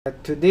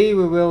Today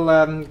we will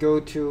go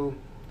to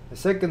the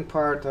second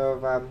part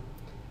of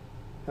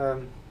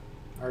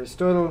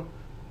Aristotle,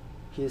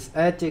 his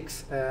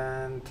ethics,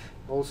 and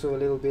also a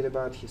little bit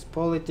about his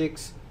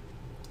politics.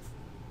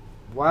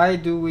 Why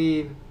do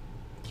we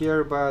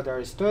care about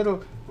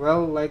Aristotle?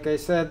 Well, like I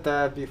said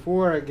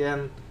before,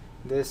 again,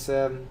 this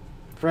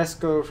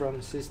fresco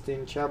from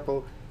Sistine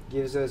Chapel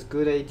gives us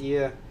good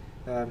idea.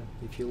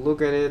 If you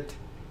look at it,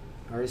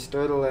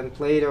 Aristotle and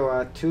Plato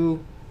are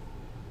two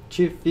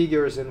chief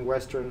figures in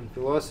Western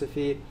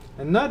philosophy,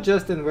 and not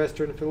just in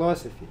Western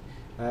philosophy.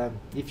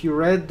 If you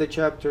read the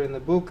chapter in the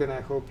book, and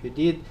I hope you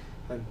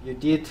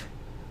did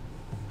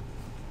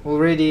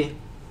already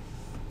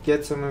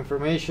get some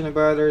information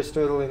about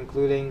Aristotle,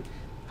 including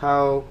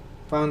how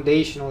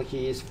foundational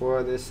he is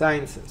for the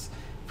sciences.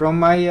 From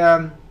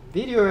my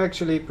video,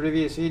 actually,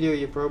 previous video,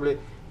 you probably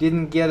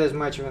didn't get as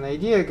much of an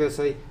idea,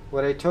 because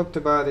what I talked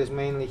about is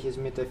mainly his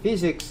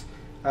metaphysics.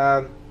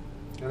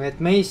 And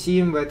it may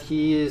seem that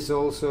he is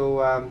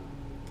also,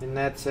 in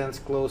that sense,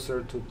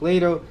 closer to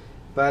Plato,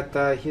 but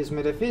his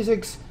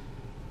metaphysics,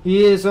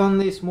 he is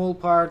only a small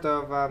part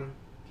of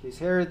his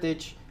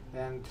heritage,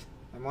 and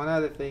among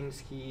other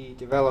things, he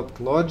developed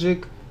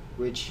logic,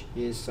 which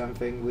is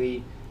something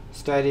we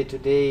study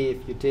today.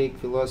 If you take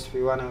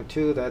Philosophy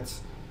 102,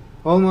 that's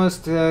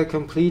almost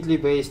completely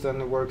based on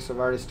the works of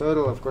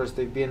Aristotle. Of course,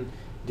 they've been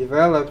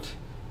developed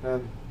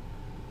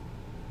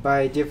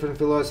by different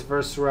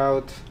philosophers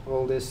throughout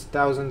all these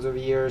thousands of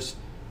years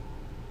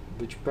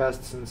which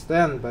passed since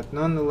then, but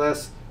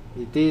nonetheless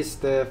it is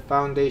the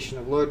foundation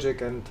of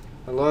logic, and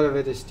a lot of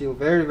it is still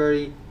very,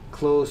 very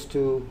close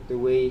to the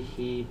way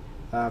he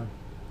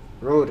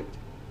wrote it.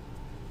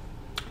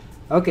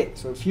 Okay,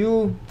 so a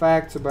few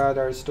facts about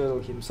Aristotle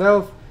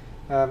himself.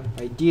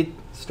 I did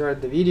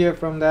start the video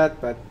from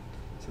that, but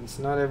since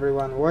not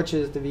everyone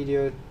watches the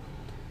video,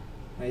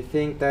 I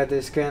think that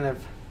is kind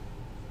of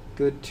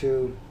good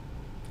to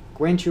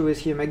acquaint you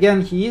with him.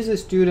 Again, he is a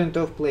student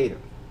of Plato.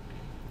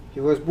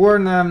 He was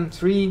born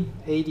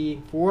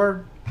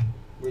 384,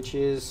 which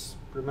is,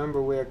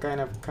 remember, we are kind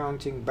of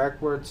counting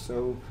backwards,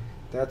 so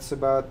that's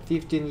about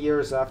 15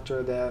 years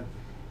after the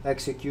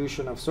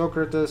execution of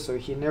Socrates. So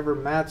he never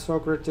met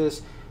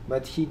Socrates,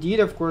 but he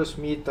did, of course,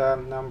 meet a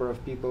number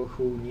of people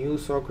who knew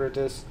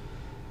Socrates.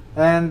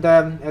 And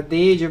at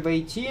the age of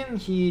 18,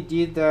 he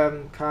did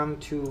come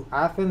to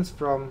Athens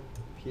from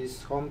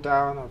his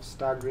hometown of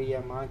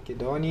Stagria,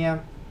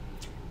 Macedonia,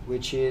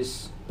 which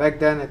is, back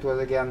then it was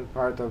again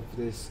part of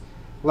this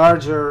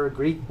larger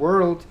Greek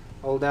world,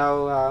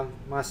 although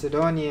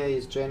Macedonia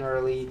is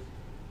generally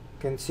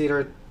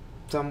considered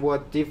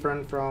somewhat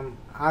different from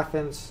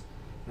Athens,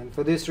 and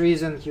for this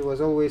reason he was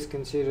always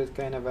considered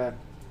kind of a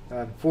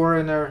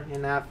foreigner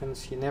in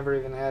Athens. He never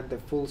even had the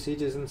full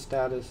citizen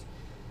status,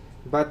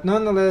 but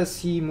nonetheless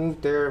he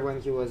moved there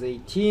when he was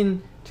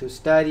 18 to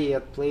study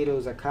at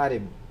Plato's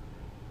academy.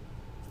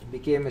 He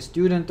became a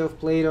student of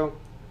Plato,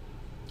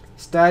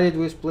 studied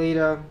with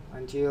Plato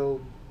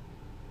until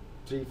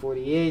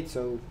 348,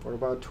 so for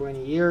about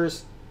 20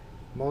 years,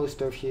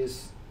 most of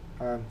his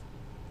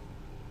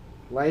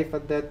life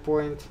at that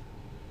point.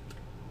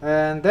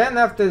 And then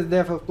after the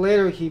death of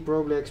Plato, he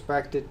probably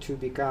expected to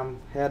become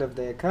head of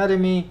the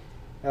academy,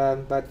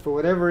 but for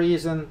whatever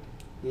reason,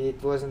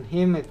 it wasn't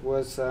him, it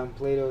was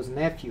Plato's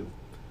nephew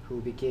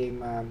who became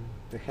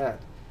the head.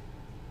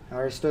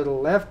 Aristotle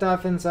left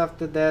Athens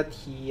after that.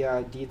 He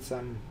did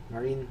some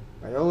marine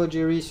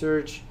biology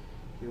research.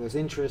 He was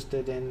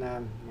interested in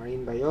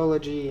marine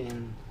biology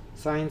and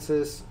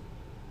sciences.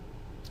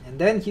 And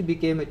then he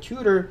became a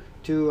tutor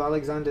to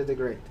Alexander the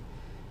Great.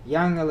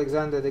 Young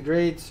Alexander the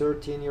Great,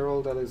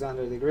 13-year-old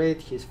Alexander the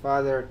Great, his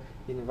father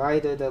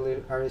invited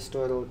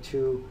Aristotle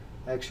to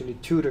actually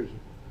tutor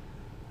him.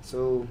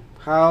 So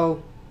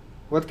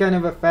what kind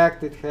of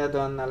effect it had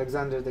on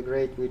Alexander the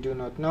Great, we do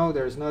not know.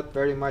 There's not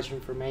very much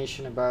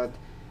information about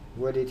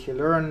what did he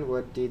learn,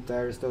 what did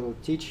Aristotle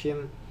teach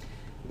him.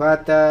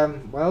 But,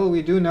 well,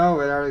 we do know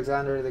that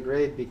Alexander the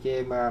Great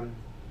became a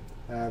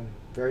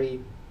very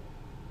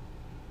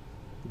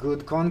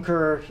good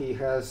conqueror. He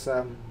has,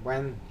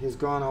 when he's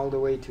gone all the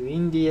way to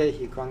India,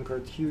 he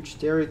conquered huge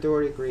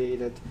territory,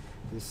 created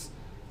this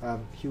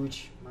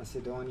huge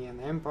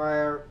Macedonian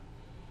empire.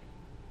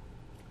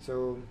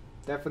 So,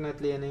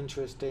 definitely an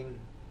interesting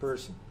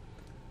person.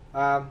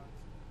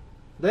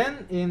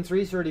 Then, in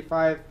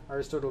 335,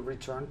 Aristotle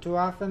returned to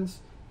Athens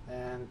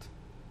and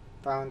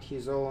found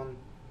his own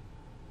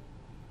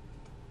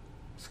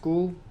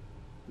school,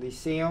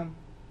 Lyceum,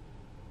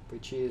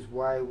 which is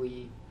why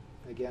we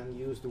again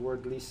use the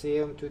word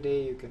Lyceum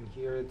today. You can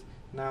hear it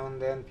now and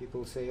then.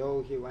 People say,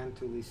 oh, he went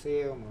to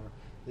Lyceum, or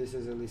this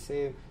is a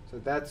Lyceum. So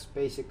that's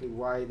basically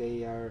why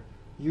they are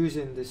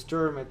using this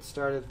term. It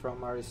started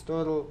from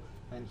Aristotle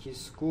and his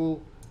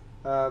school.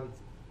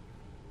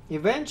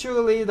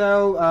 Eventually,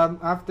 though,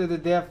 after the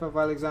death of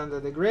Alexander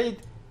the Great,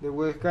 there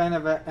was kind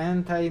of an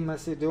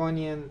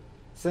anti-Macedonian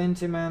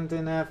sentiment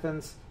in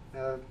Athens.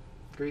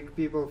 Greek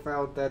people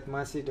felt that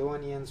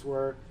Macedonians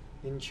were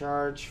in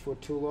charge for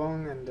too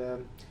long,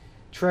 and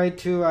tried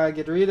to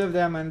get rid of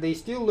them, and they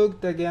still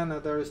looked again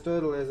at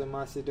Aristotle as a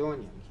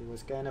Macedonian. He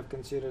was kind of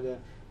considered a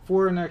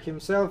foreigner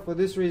himself. For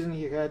this reason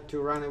he had to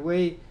run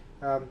away.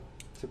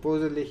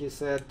 Supposedly he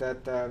said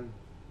that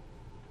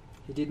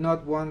he did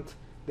not want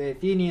the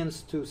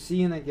Athenians to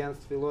sin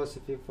against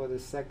philosophy for the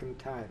second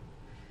time.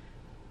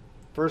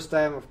 First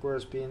time, of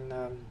course, being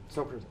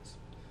Socrates.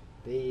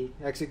 They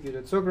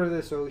executed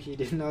Socrates, so he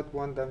did not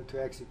want them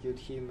to execute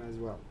him as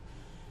well.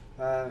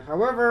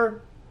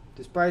 However,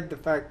 despite the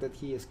fact that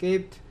he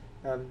escaped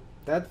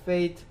that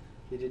fate,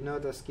 he did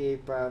not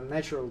escape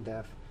natural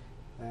death.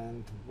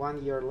 And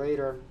 1 year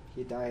later,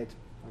 he died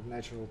of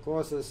natural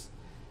causes.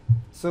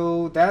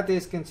 So that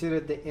is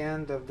considered the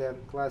end of the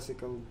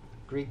classical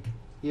Greek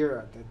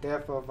era, the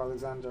death of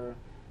Alexander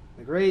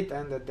the Great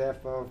and the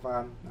death of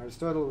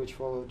Aristotle, which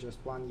followed just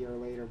 1 year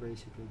later,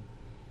 basically.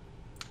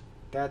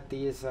 That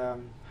is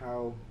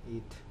how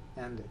it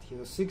ended. He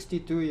was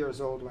 62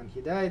 years old when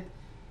he died.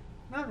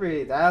 Not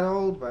really that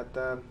old, but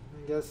I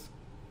guess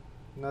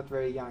not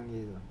very young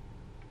either.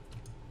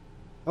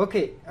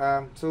 Okay,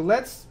 so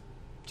let's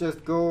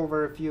just go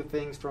over a few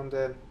things from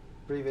the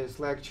previous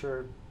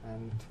lecture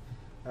and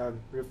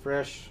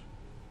refresh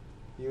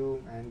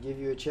you and give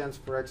you a chance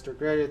for extra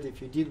credit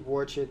if you did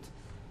watch it.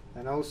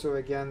 And also,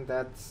 again,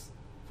 that's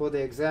for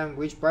the exam,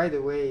 which, by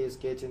the way, is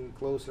getting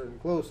closer and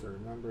closer.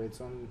 Remember,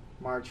 it's on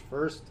March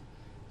 1st,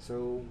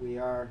 so we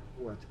are,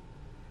 what,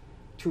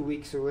 2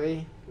 weeks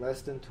away,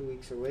 less than 2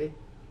 weeks away.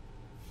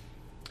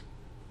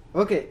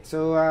 Okay,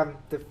 so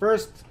the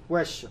first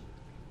question.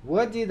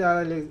 What did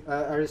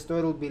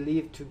Aristotle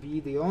believe to be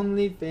the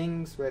only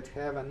things that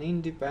have an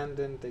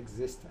independent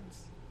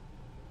existence?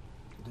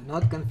 Do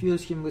not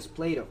confuse him with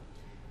Plato.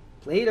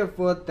 Plato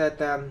thought that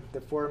the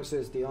forms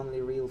is the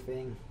only real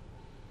thing.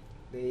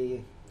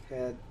 They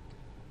had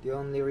the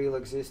only real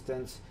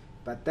existence.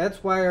 But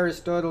that's why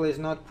Aristotle is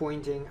not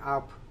pointing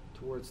up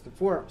towards the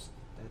forms.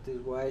 That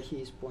is why he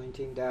is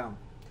pointing down.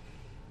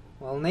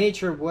 Well,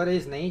 nature, what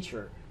is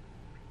nature?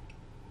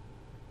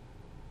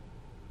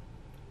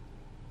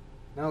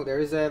 No, there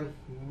is a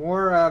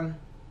more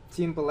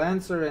simple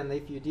answer, and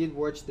if you did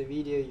watch the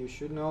video, you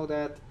should know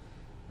that.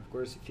 Of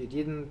course, if you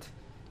didn't,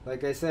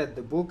 like I said,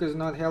 the book is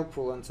not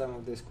helpful on some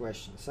of these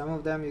questions. Some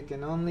of them you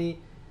can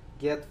only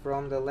get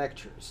from the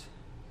lectures,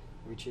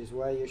 which is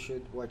why you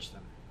should watch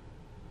them.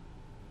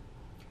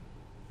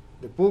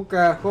 The book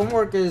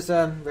homework is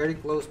very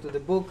close to the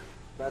book,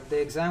 but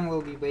the exam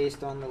will be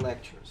based on the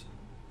lectures.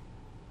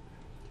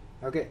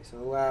 Okay,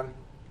 so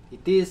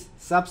it is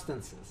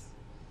substances.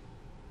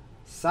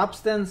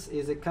 Substance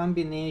is a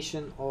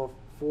combination of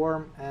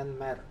form and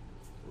matter.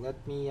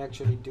 Let me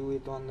actually do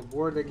it on the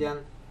board again.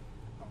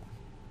 Oh,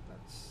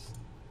 that's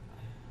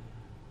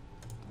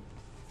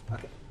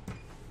okay.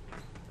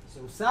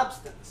 So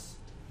substance.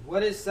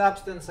 What is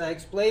substance? I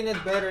explained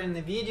it better in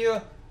the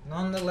video.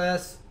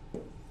 Nonetheless,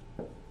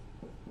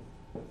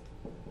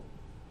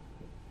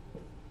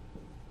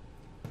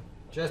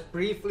 just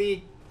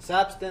briefly,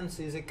 substance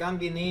is a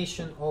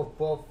combination of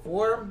both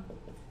form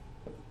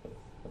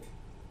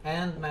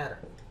and matter.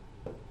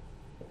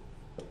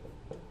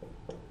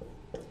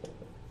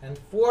 And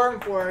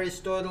form for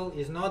Aristotle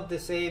is not the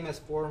same as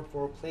form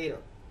for Plato.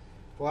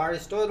 For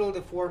Aristotle,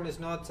 the form is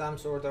not some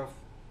sort of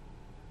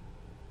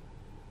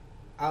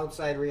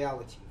outside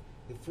reality.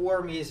 The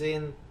form is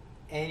in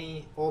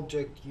any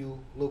object you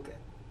look at.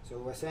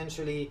 So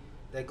essentially,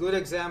 the good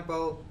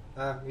example,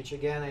 which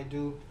again I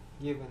do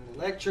give in the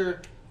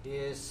lecture,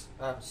 is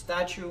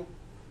statue.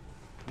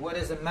 What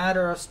is a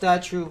matter of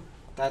statue?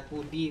 That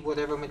would be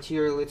whatever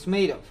material it's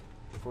made of.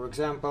 For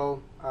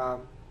example,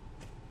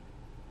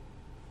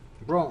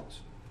 bronze.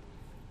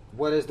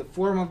 What is the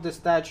form of the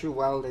statue?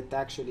 Well, it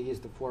actually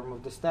is the form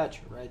of the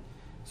statue, right?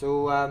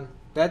 So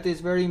that is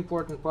very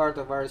important part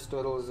of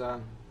Aristotle's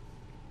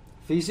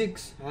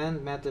physics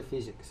and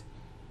metaphysics.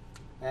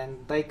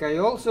 And like I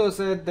also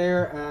said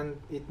there,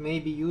 and it may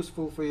be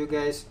useful for you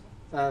guys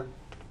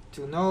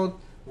to note,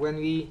 when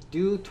we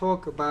do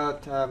talk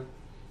about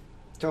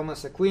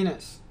Thomas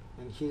Aquinas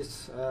and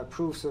his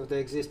proofs of the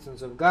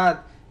existence of God,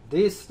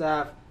 this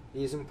stuff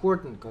is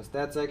important because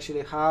that's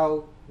actually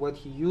what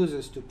he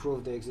uses to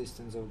prove the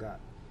existence of God.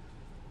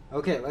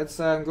 Okay, let's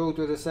go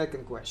to the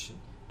second question.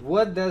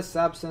 What does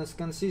substance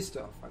consist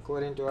of,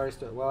 according to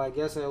Aristotle? Well, I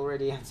guess I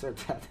already answered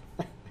that.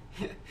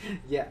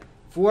 Yeah,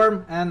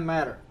 form and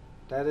matter.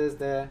 That is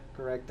the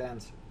correct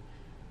answer.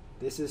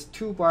 This is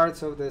two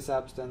parts of the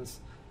substance,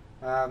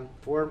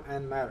 form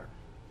and matter.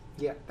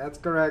 Yeah, that's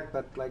correct,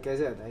 but like I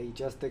said, I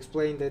just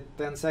explained it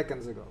 10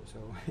 seconds ago, so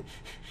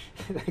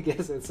I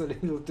guess it's a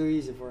little too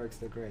easy for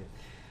extra credit.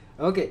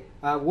 Okay,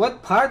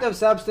 what part of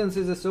substance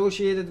is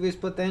associated with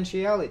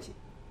potentiality?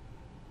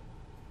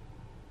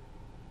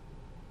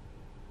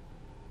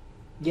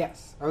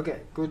 Yes,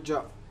 okay, good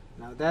job.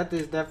 Now that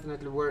is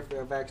definitely worthy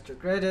of extra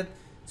credit.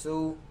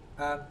 So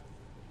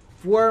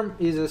form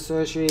is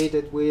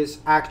associated with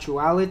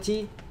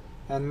actuality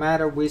and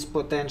matter with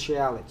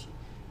potentiality,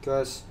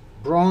 because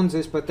bronze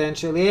is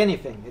potentially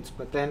anything. It's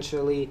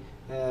potentially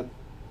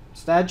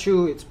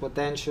statue, it's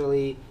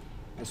potentially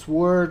a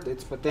sword,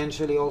 it's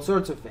potentially all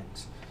sorts of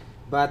things.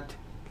 But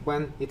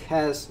when it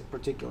has a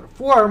particular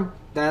form,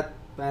 that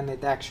when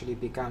it actually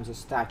becomes a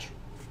statue.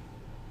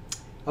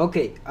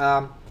 Okay,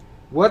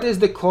 what is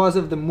the cause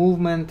of the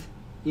movement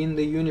in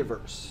the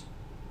universe?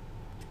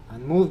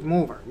 Unmoved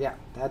mover, yeah,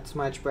 that's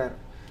much better.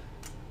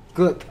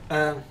 Good.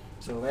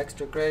 So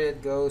extra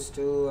credit goes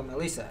to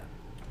Melissa.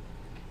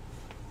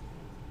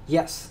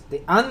 Yes,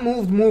 the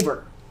unmoved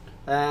mover.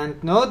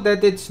 And note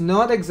that it's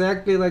not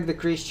exactly like the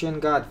Christian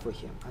God for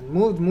him.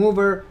 Unmoved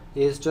mover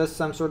is just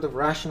some sort of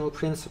rational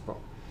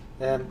principle.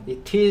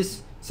 It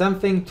is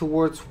something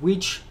towards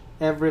which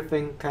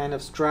everything kind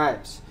of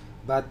strives.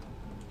 But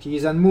he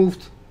is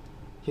unmoved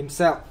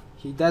himself.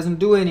 He doesn't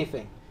do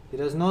anything. He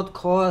does not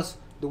cause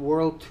the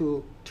world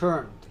to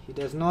turn. He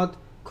does not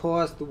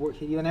cause the world.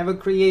 He never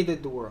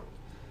created the world.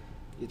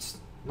 It's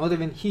not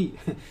even he.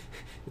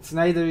 It's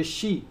neither is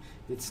she.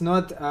 It's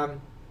not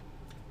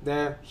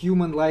the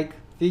human-like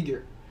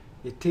figure.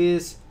 It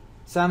is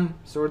some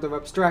sort of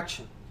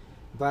abstraction.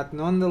 But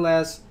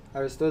nonetheless,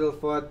 Aristotle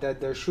thought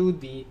that there should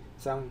be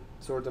some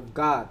sort of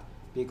God,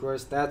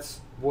 because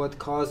that's what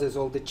causes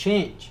all the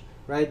change,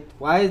 right?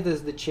 Why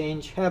does the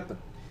change happen?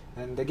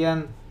 And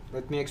again,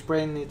 let me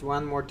explain it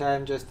one more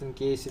time, just in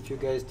case if you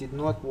guys did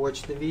not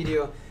watch the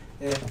video,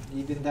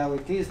 even though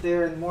it is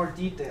there in more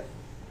detail.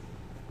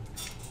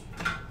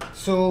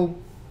 So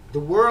the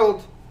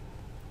world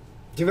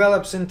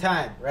develops in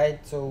time,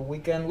 right? So we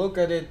can look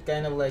at it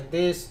kind of like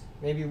this.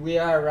 Maybe we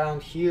are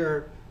around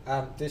here.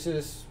 This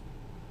is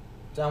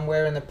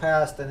somewhere in the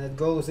past, and it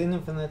goes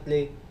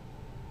infinitely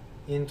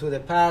into the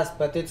past,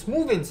 but it's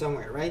moving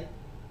somewhere, right?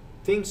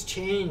 Things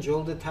change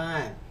all the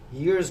time.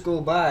 Years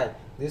go by.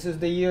 This is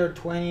the year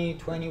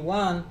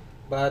 2021,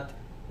 but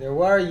there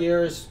were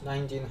years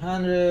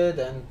 1900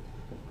 and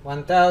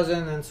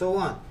 1000 and so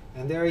on.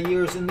 And there are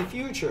years in the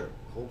future,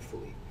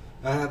 hopefully.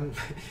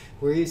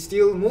 We're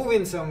still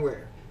moving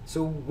somewhere.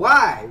 So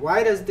why?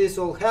 Why does this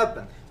all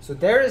happen? So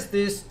there is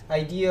this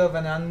idea of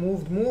an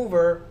unmoved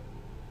mover,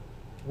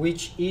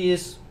 which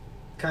is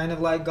kind of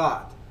like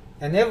God.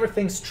 And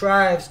everything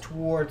strives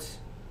towards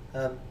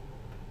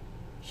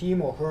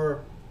him or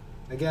her.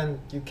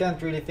 Again, you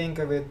can't really think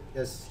of it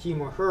as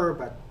him or her,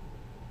 but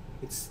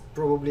it's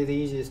probably the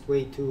easiest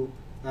way to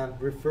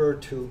refer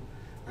to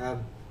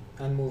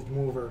unmoved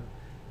mover.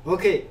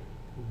 Okay,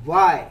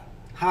 why?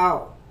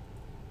 How?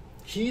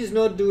 He's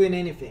not doing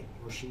anything,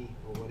 or she,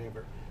 or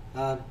whatever,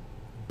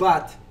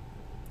 but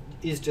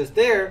is just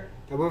there.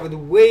 However, the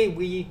way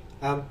we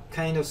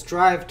kind of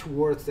strive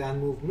towards the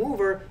unmoved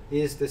mover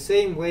is the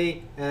same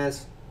way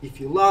as if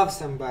you love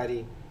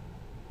somebody.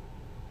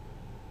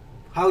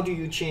 How do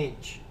you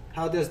change?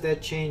 How does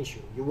that change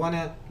you? You want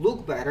to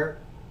look better.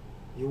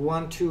 You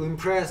want to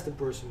impress the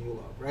person you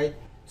love, right?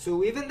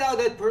 So even though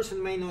that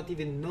person may not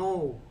even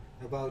know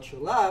about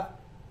your love,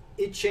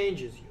 it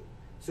changes you.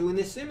 So in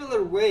a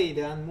similar way,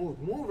 the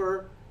unmoved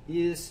mover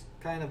is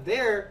kind of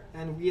there,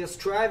 and we are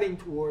striving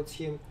towards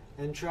him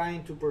and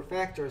trying to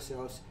perfect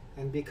ourselves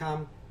and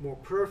become more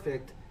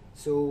perfect,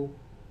 so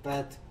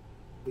that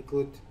we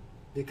could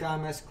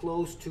become as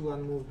close to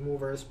unmoved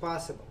mover as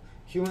possible.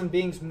 Human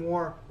beings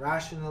more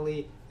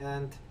rationally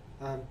and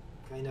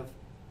kind of,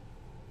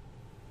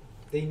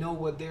 they know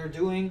what they're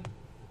doing,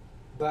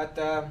 but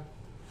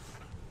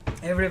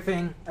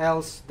everything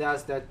else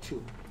does that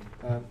too.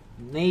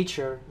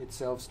 Nature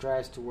itself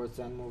strives towards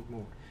the unmoved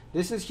mover.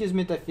 This is his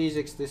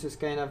metaphysics. This is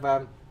kind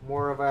of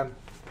more of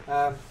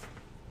a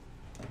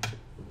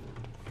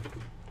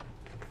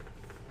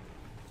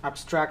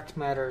abstract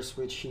matters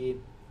which he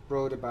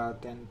wrote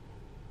about. And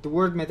the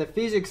word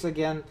metaphysics,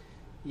 again,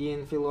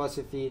 in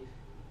philosophy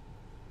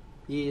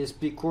is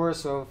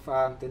because of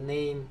the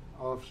name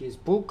of his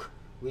book,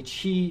 which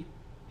he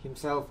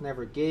himself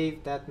never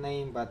gave that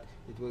name, but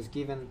it was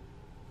given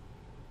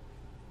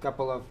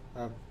couple of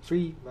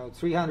about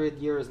 300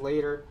 years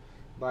later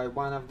by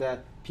one of the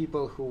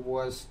people who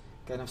was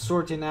kind of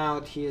sorting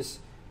out his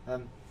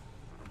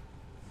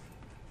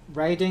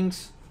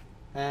writings,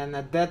 and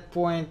at that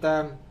point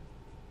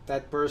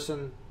that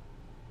person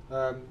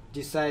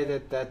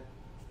decided that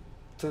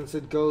since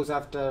it goes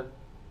after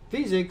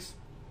physics,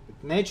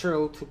 it's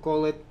natural to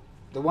call it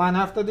the one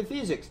after the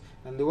physics,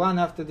 and the one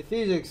after the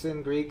physics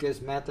in Greek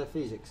is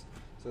metaphysics.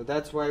 So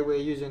that's why we're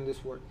using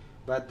this word.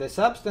 But the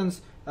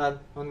substance on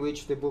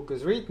which the book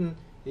is written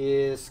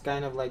is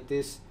kind of like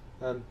this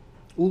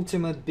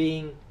ultimate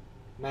being,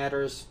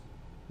 matters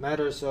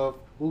of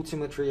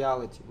ultimate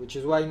reality, which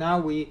is why now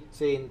we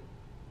say in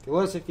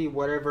philosophy,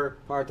 whatever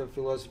part of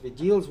philosophy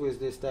deals with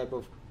this type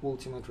of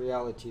ultimate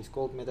reality is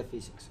called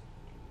metaphysics.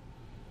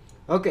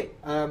 Okay,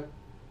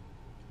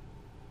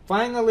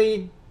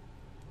 finally,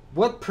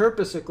 what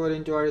purpose,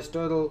 according to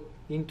Aristotle,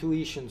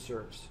 intuition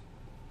serves?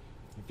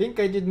 I think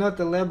I did not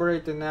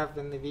elaborate enough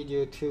in the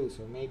video too,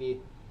 so maybe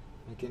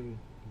I can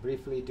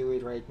briefly do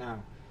it right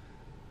now.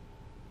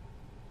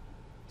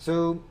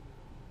 So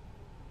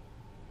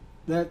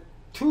the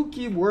two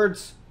key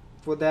words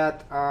for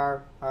that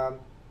are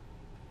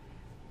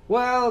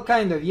Well,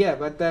 kind of, yeah,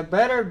 but the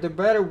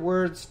better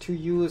words to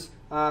use,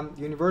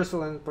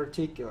 universal and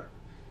particular.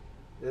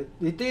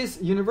 It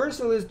is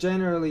universal is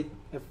generally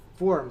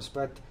forms,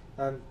 but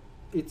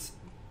it's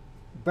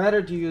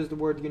better to use the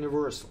word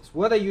universals.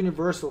 What are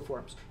universal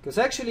forms? Because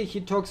actually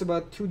he talks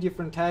about two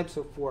different types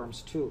of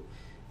forms too.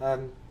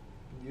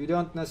 You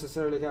don't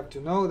necessarily have to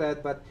know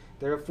that, but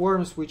there are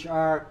forms which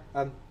are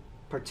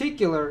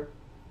particular,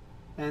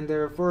 and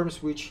there are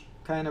forms which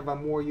kind of are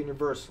more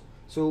universal.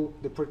 So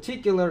the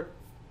particular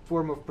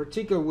form of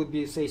particular would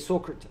be, say,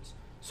 Socrates.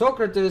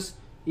 Socrates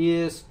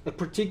is a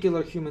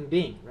particular human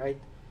being, right?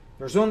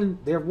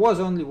 There was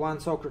only one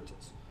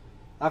Socrates.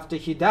 After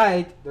he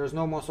died, there's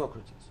no more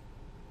Socrates.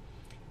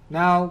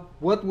 Now,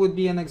 what would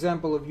be an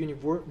example of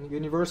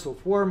universal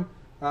form?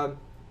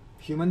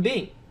 Human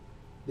being,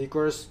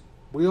 because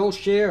we all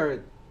share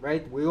it,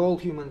 right? We're all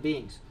human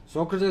beings.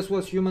 Socrates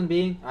was human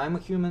being, I'm a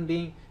human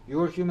being,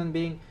 you're a human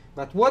being.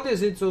 But what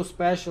is it so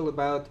special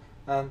about,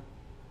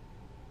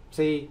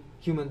 say,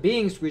 human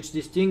beings which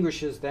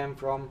distinguishes them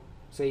from,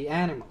 say,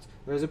 animals?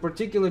 There's a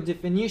particular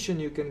definition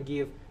you can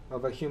give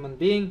of a human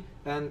being,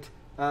 and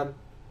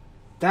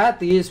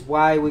that is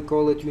why we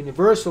call it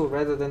universal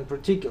rather than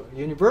particular.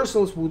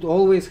 Universals would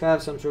always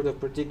have some sort of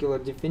particular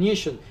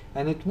definition,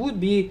 and it would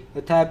be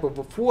a type of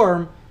a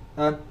form,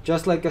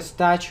 just like a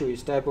statue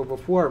is type of a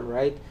form,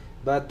 right?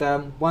 But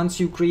once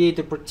you create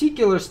a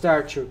particular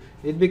statue,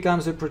 it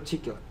becomes a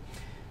particular.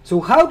 So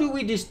how do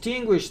we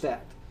distinguish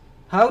that?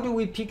 How do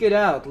we pick it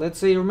out? Let's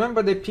say,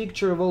 remember the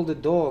picture of all the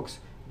dogs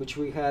which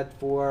we had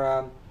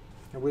for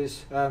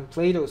with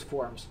Plato's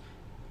forms,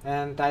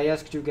 and I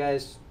asked you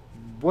guys,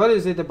 what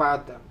is it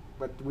about them?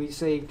 But we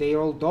say they're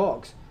all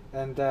dogs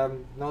and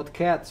not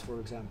cats, for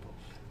example.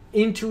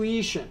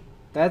 Intuition.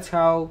 That's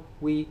how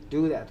we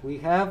do that. We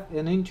have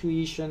an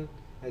intuition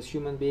as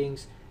human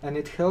beings, and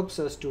it helps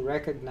us to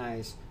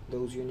recognize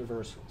those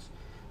universals.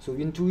 So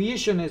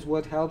intuition is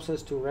what helps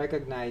us to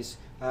recognize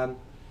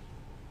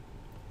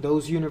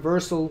those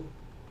universal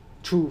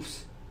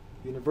truths,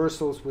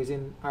 universals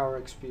within our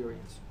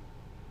experience.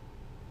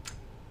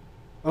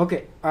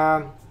 Okay.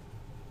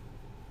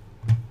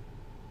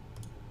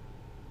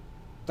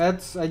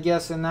 That's, I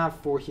guess,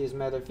 enough for his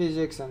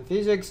metaphysics and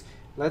physics.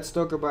 Let's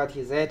talk about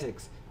his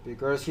ethics,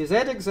 because his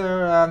ethics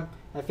are,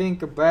 I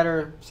think, a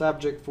better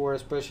subject for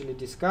especially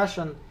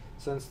discussion,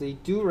 since they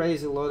do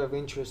raise a lot of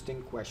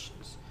interesting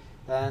questions.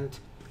 And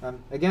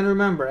again,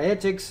 remember,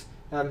 ethics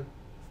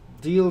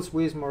deals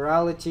with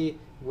morality,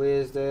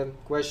 with the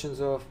questions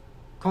of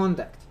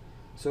conduct.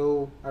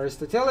 So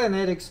Aristotelian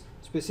ethics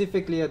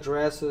specifically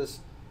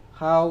addresses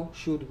how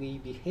should we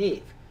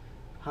behave,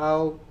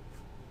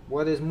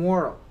 what is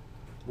moral,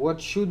 what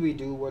should we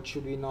do, what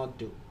should we not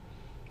do.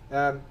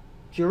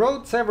 He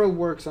wrote several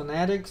works on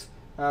ethics,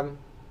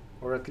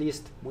 or at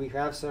least we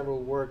have several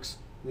works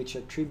which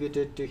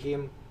attributed to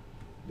him.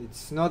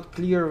 It's not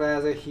clear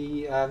whether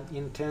he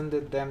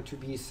intended them to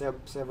be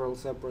several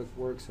separate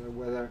works, or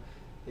whether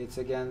it's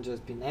again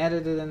just been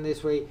edited in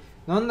this way.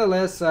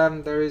 Nonetheless,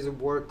 there is a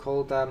work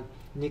called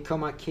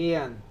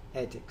Nicomachean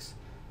Ethics,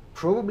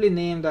 probably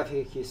named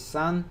after his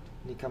son.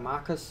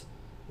 Nicomachus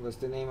was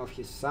the name of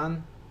his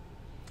son.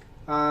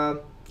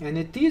 And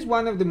it is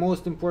one of the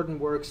most important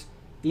works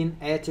in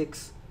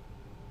ethics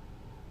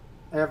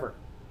ever,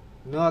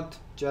 not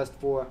just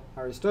for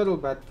Aristotle,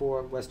 but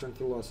for Western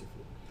philosophy.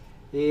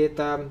 It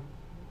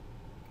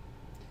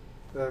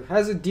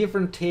has a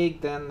different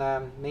take than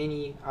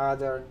many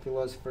other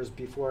philosophers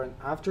before and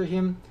after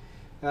him,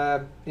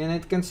 and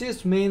it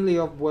consists mainly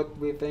of what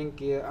we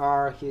think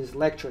are his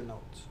lecture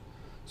notes.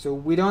 So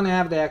we don't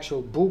have the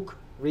actual book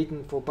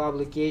written for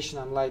publication,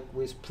 unlike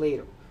with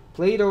Plato.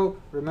 Plato,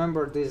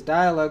 remember these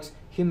dialogues,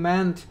 he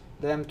meant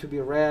them to be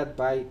read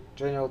by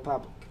general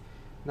public.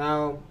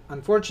 Now,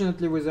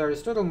 unfortunately, with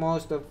Aristotle,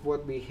 most of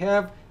what we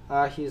have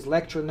are his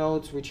lecture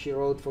notes, which he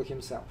wrote for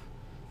himself.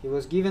 He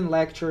was given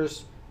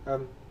lectures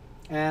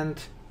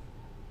and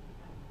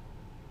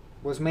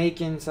was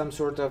making some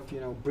sort of,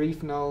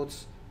 brief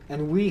notes,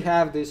 and we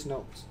have these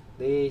notes.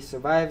 They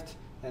survived,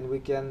 and we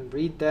can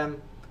read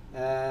them,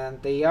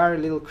 and they are a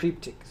little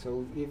cryptic.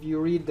 So if you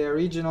read the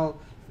original,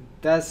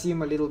 it does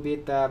seem a little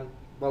bit, a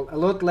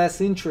lot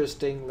less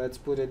interesting, let's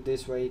put it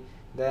this way,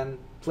 than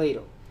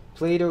Plato.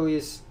 Plato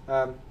is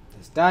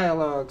there's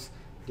dialogues,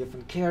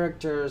 different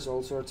characters,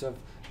 all sorts of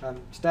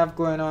stuff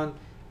going on.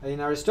 In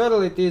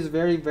Aristotle, it is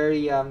very,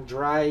 very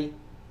dry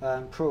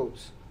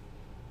prose.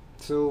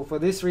 So for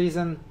this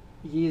reason,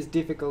 he is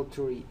difficult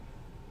to read.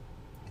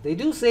 They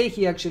do say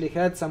he actually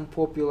had some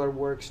popular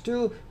works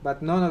too,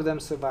 but none of them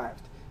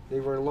survived. They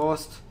were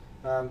lost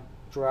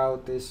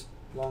throughout this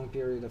long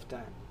period of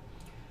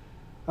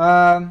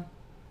time.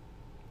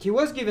 He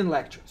was given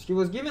lectures. He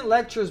was given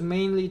lectures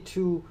mainly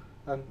to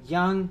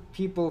young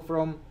people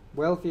from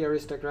wealthy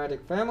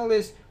aristocratic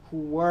families who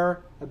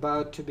were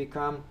about to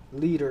become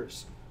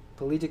leaders,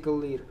 political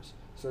leaders.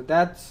 So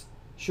that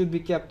should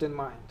be kept in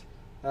mind.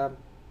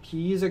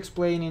 He is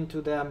explaining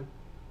to them,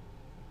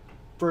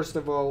 first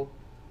of all,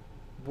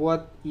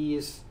 what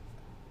is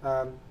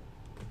a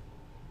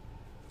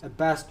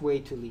best way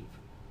to live.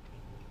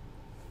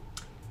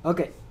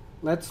 Okay,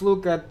 let's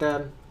look at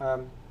the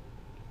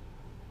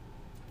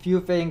few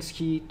things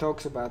he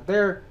talks about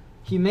there.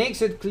 He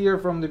makes it clear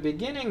from the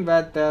beginning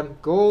that the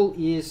goal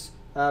is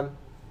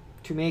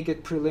to make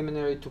it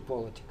preliminary to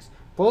politics.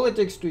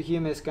 Politics to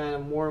him is kind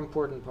of more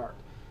important part.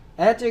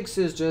 Ethics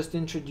is just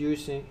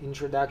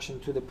introduction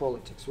to the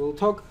politics. We'll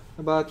talk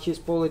about his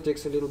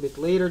politics a little bit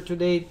later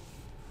today,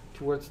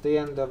 towards the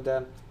end of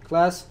the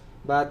class,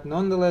 but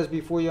nonetheless,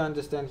 before you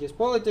understand his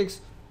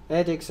politics,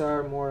 ethics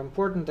are more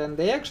important, and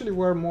they actually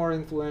were more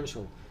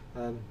influential.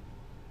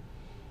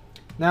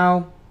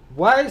 Now,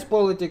 why is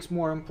politics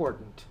more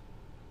important?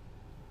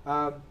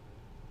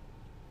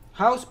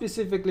 How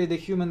specifically the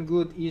human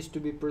good is to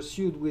be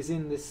pursued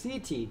within the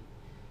city,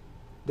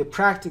 the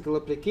practical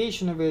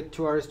application of it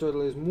to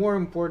Aristotle is more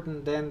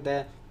important than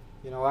the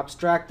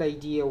abstract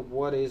idea of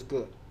what is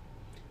good.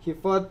 He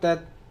thought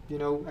that,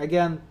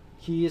 again,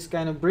 he is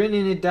kind of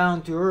bringing it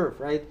down to earth,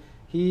 right?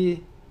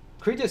 He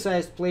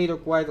criticized Plato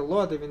quite a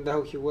lot, even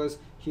though he was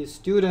his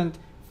student,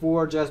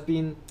 for just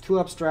being too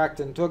abstract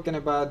and talking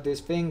about these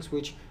things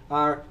which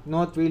are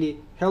not really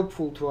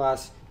helpful to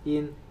us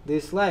in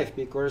this life.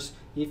 Because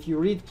if you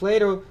read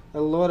Plato,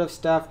 a lot of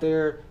stuff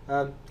there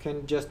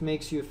can just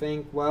makes you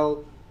think,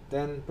 well,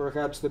 then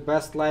perhaps the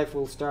best life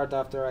will start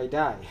after I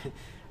die.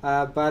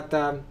 But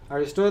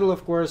Aristotle,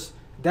 of course,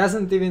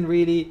 doesn't even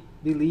really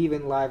believe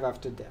in life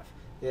after death.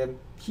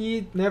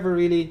 He never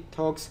really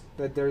talks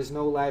that there is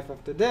no life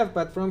after death,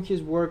 but from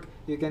his work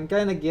you can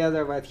kind of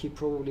gather that he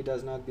probably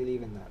does not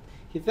believe in that.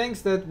 He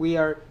thinks that we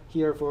are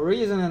here for a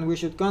reason and we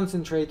should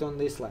concentrate on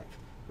this life,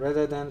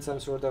 rather than some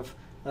sort of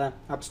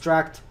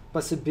abstract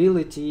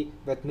possibility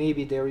that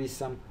maybe there is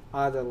some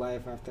other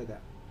life after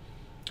that.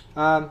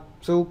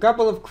 So a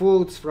couple of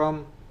quotes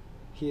from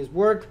his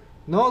work.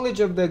 Knowledge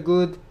of the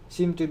good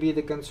seemed to be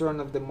the concern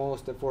of the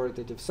most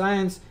authoritative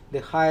science, the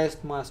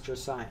highest master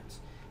science.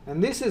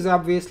 And this is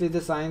obviously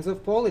the science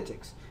of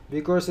politics,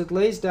 because it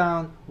lays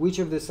down which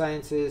of the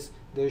sciences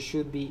there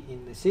should be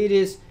in the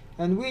cities,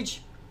 and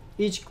which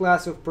each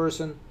class of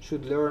person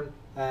should learn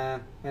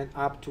and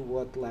up to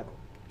what level.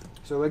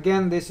 So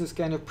again, this is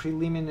kind of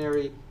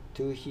preliminary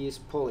to his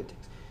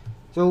politics.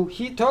 So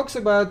he talks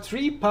about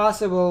three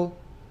possible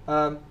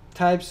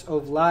types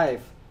of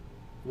life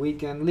we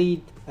can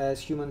lead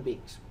as human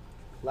beings: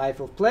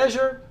 life of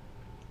pleasure,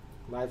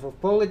 life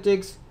of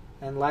politics,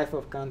 and life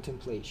of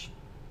contemplation.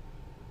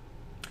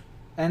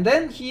 And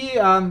then he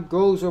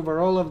goes over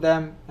all of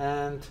them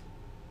and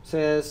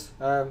says,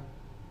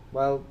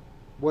 well,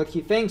 what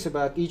he thinks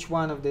about each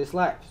one of these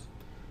lives.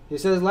 He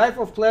says life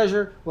of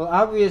pleasure, well,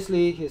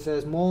 obviously, he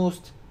says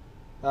most,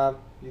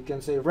 you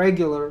can say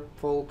regular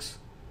folks,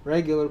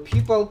 regular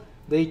people,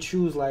 they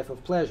choose life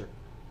of pleasure.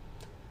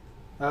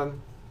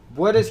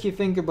 What does he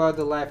think about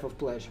the life of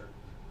pleasure?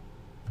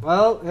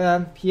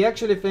 Well, he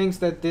actually thinks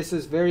that this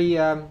is very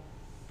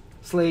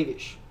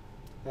slavish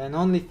and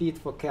only fit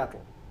for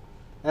cattle.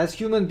 As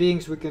human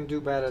beings, we can do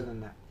better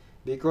than that,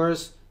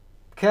 because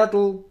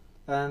cattle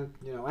and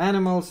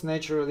animals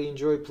naturally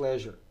enjoy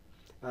pleasure.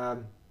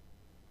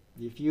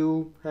 If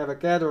you have a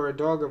cat or a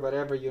dog or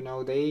whatever,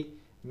 they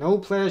know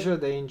pleasure,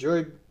 they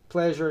enjoy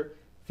pleasure,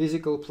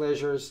 physical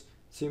pleasures,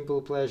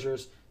 simple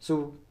pleasures.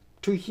 So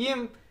to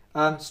him,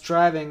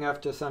 striving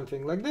after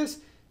something like this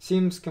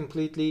seems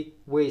completely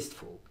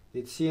wasteful.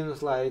 It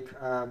seems like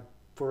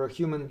for a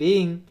human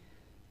being,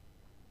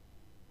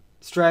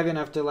 striving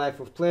after life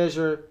of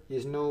pleasure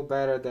is no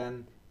better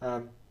than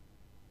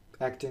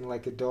acting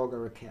like a dog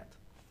or a cat.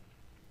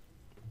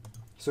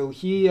 So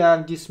he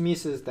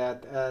dismisses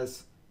that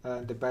as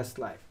the best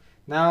life.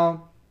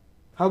 Now,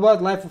 how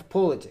about life of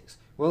politics?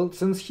 Well,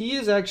 since he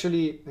is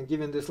actually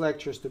giving these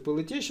lectures to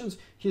politicians,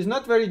 he's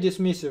not very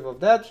dismissive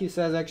of that. He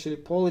says actually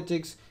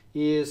politics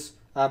is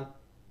a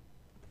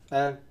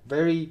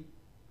very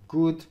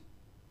good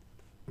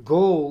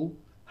goal.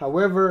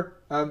 However,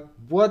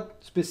 what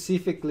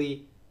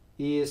specifically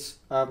is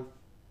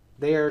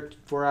there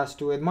for us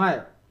to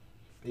admire?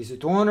 Is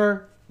it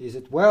honor? Is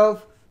it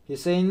wealth?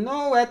 He's saying,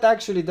 no, that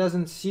actually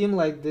doesn't seem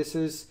like this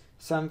is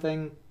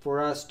something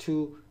for us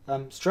to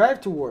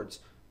strive towards.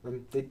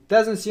 It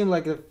doesn't seem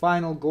like the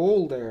final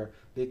goal there,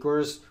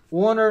 because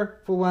honor,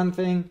 for one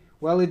thing,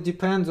 well, it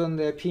depends on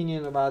the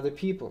opinion of other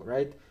people,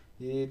 right?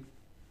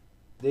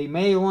 They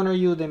may honor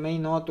you, they may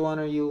not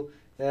honor you.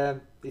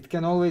 It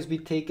can always be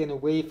taken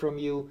away from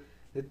you.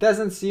 It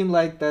doesn't seem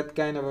like that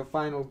kind of a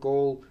final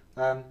goal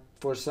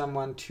for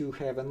someone to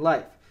have in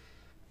life.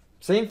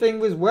 Same thing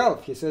with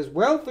wealth. He says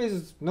wealth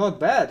is not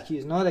bad.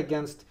 He's not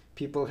against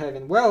people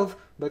having wealth,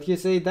 but he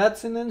says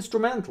that's an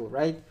instrumental,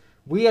 right?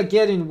 We are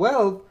getting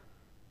wealth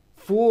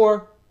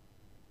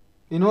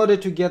in order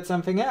to get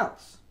something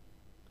else.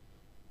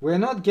 We're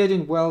not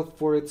getting wealth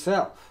for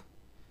itself.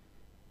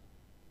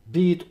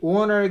 Be it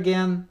honor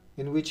again,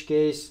 in which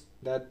case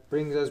that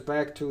brings us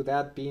back to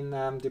that being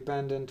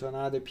dependent on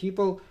other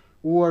people,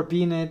 or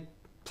being it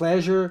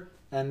pleasure,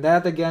 and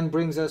that again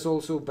brings us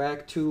also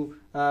back to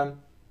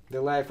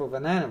the life of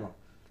an animal.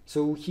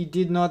 So he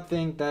did not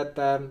think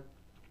that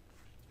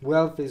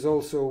wealth is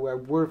also a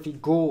worthy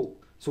goal.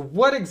 So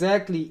what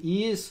exactly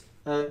is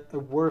a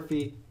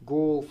worthy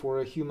goal for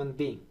a human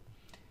being.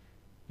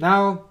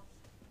 Now,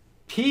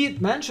 he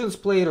mentions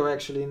Plato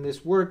actually in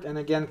this work, and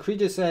again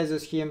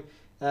criticizes him,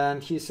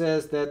 and he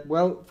says that,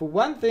 well, for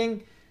one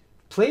thing,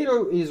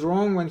 Plato is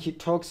wrong when he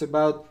talks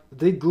about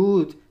the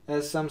good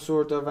as some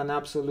sort of an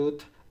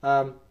absolute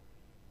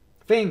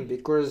thing,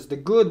 because the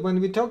good, when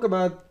we talk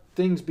about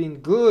things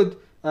being good,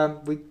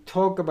 we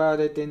talk about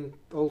it in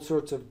all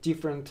sorts of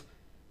different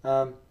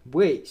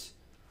ways.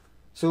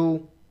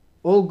 So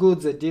all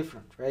goods are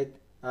different, right?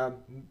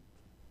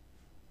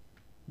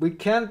 We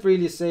can't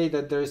really say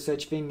that there is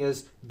such thing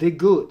as the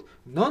good.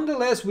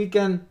 Nonetheless, we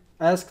can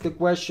ask the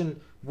question,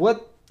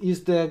 what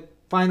is the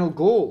final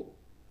goal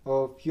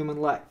of human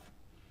life?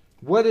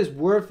 What is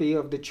worthy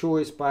of the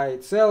choice by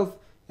itself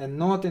and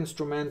not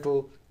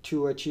instrumental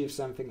to achieve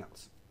something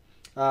else?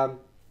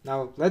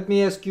 Now, let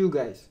me ask you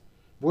guys,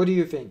 what do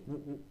you think?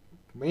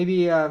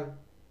 Maybe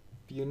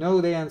you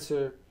know the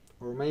answer,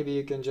 or maybe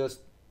you can just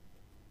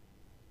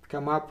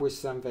come up with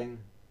something.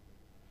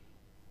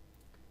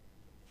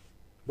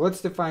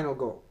 What's the final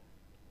goal?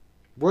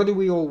 What do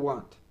we all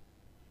want?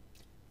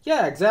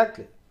 Yeah,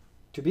 exactly.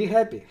 To be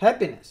happy.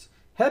 Happiness.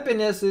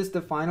 Happiness is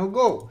the final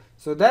goal.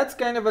 So that's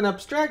kind of an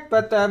abstract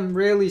but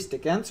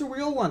realistic answer.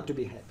 We all want to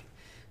be happy.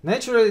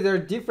 Naturally, there are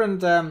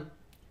different.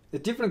 The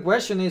different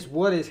question is,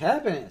 what is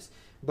happiness?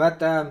 But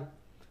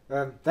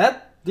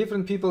that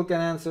different people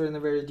can answer in a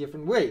very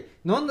different way.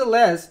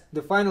 Nonetheless,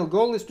 the final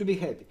goal is to be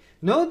happy.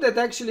 Note that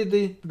actually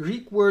the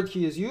Greek word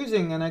he is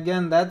using, and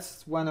again,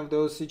 that's one of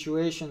those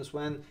situations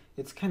when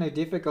it's kind of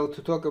difficult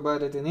to talk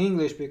about it in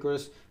English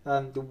because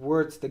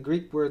the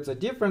Greek words are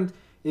different,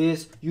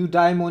 is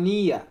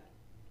eudaimonia.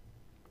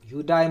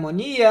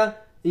 Eudaimonia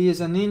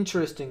is an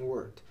interesting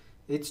word.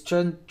 It's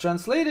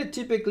translated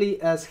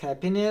typically as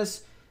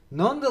happiness.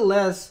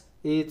 Nonetheless,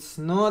 it's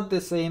not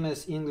the same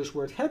as English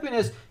word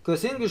happiness,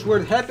 because English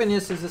word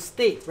happiness is a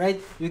state, right?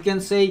 You can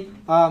say,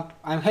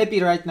 I'm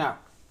happy right now.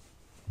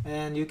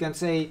 And you can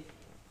say,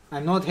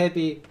 I'm not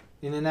happy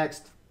in the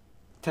next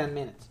 10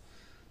 minutes.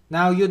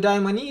 Now,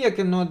 eudaimonia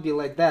cannot be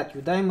like that.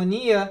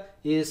 Eudaimonia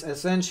is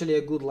essentially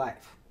a good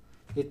life.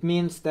 It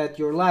means that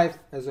your life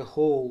as a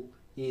whole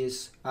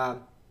is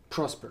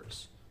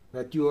prosperous,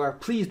 that you are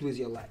pleased with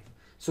your life.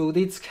 So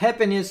it's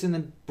happiness in a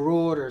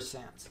broader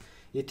sense.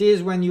 It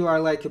is when you are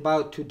like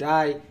about to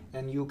die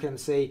and you can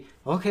say,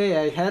 okay,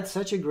 I had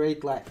such a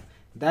great life.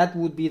 That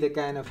would be the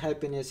kind of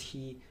happiness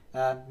he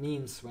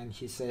means when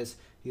he says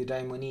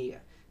eudaimonia.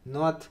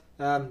 Not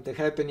the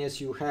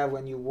happiness you have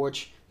when you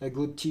watch a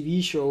good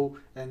TV show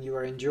and you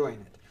are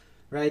enjoying it.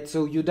 Right?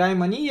 So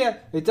eudaimonia,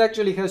 it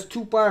actually has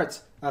two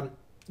parts.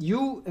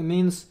 Eu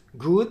means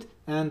good,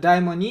 and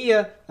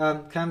daimonia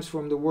comes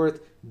from the word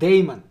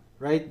daemon.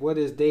 Right? What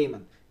is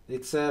daemon?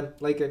 It's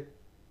like a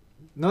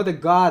not a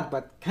god,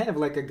 but kind of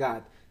like a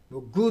god, a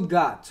good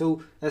god.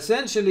 So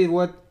essentially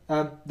what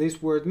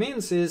this word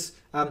means is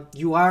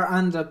you are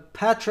under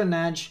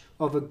patronage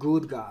of a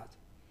good god.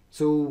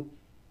 So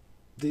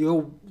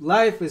your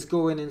life is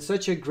going in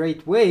such a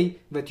great way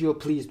that you're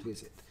pleased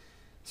with it.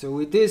 So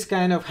it is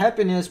kind of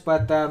happiness,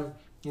 but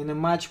in a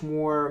much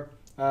more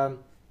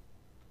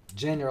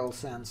general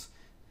sense.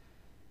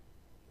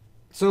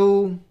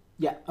 So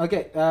yeah,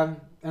 okay,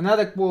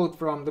 another quote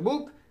from the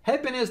book.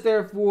 Happiness,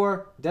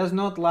 therefore, does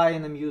not lie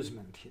in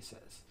amusement, he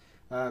says.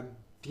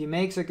 He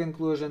makes a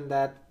conclusion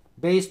that,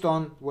 based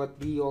on what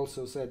we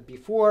also said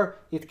before,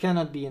 it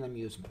cannot be an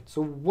amusement.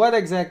 So what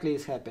exactly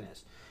is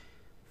happiness?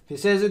 He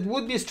says it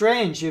would be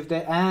strange if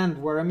the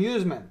end were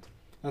amusement,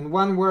 and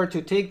one were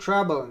to take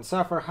trouble and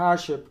suffer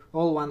hardship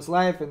all one's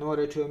life in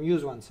order to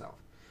amuse oneself.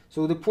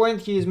 So the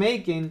point he is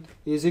making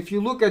is, if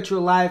you look at your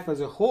life as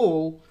a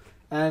whole,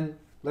 and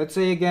let's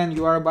say again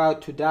you are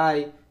about to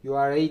die, you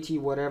are 80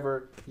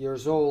 whatever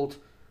years old,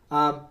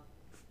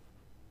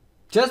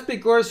 just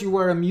because you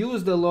were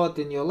amused a lot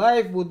in your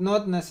life would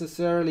not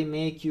necessarily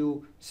make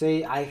you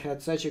say, I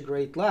had such a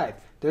great life.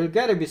 There's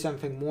got to be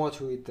something more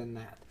to it than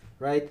that,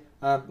 right?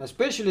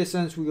 Especially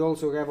since we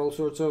also have all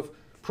sorts of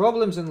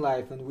problems in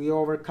life and we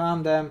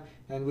overcome them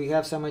and we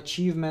have some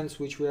achievements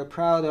which we are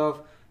proud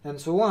of and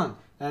so on.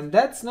 And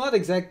that's not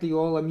exactly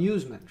all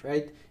amusement,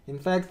 right? In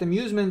fact,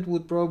 amusement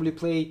would probably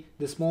play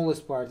the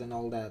smallest part in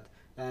all that.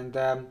 And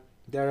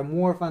there are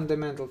more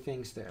fundamental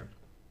things there.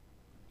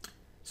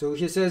 So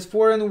he says,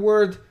 for in a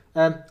word,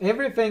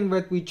 everything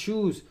that we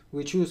choose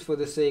for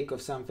the sake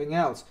of something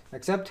else,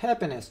 except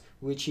happiness,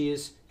 which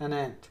is an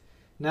end.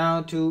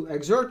 Now, to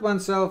exert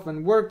oneself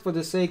and work for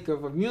the sake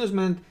of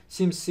amusement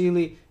seems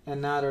silly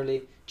and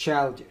utterly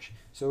childish.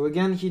 So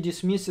again, he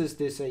dismisses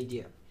this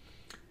idea.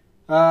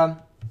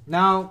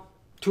 Now,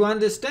 to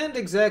understand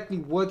exactly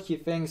what he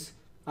thinks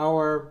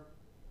our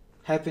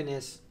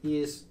happiness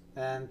is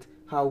and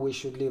how we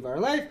should live our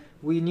life,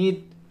 we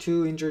need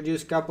to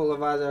introduce a couple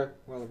of other,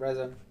 well,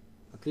 rather,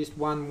 at least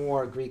one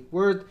more Greek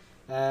word,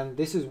 and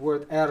this is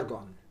word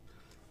ergon.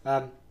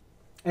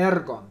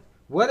 Ergon.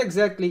 What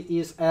exactly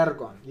is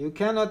ergon? You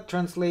cannot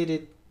translate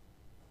it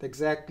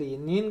exactly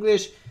in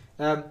English,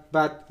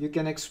 but you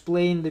can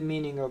explain the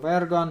meaning of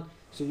ergon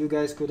so you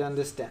guys could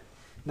understand.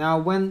 Now,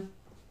 when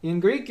in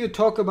Greek you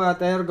talk about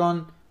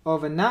ergon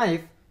of a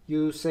knife,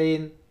 you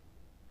saying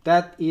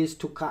that is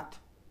to cut.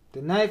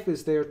 The knife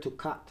is there to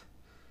cut.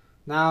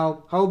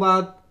 Now, how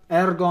about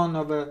ergon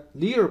of a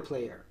lyre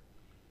player?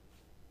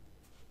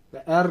 The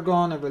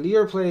ergon of a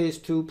lyre player is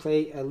to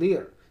play a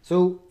lyre.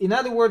 So, in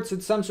other words,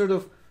 it's some sort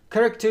of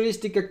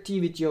characteristic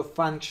activity of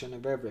function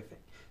of everything.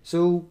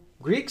 So,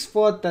 Greeks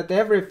thought that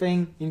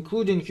everything,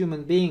 including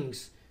human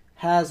beings,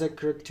 has a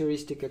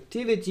characteristic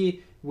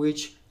activity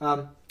which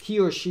he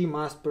or she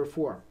must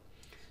perform.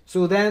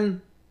 So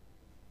then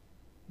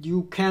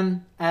you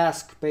can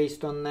ask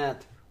based on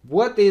that,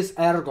 what is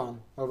ergon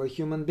of a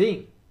human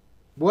being?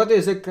 What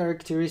is a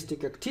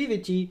characteristic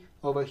activity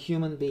of a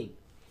human being?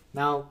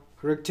 Now,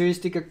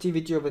 characteristic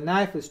activity of a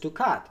knife is to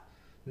cut,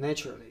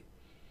 naturally.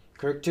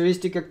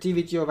 Characteristic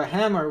activity of a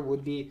hammer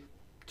would be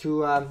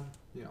to,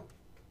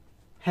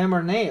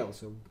 hammer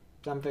nails or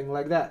something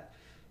like that.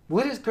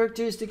 What is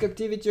characteristic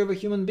activity of a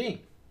human being?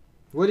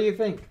 What do you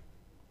think?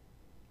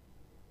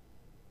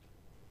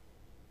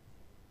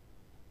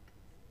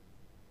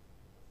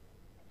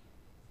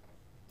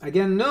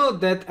 Again,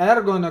 note that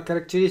ergon or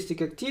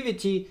characteristic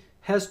activity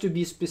has to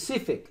be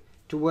specific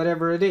to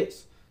whatever it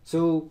is.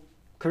 So,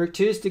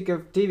 characteristic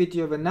activity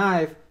of a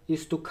knife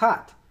is to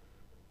cut.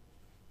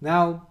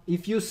 Now,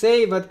 if you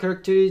say that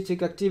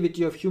characteristic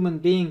activity of human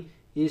being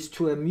is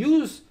to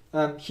amuse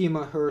him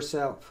or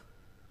herself,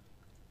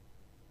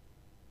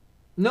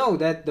 no,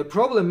 that the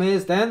problem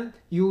is then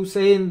you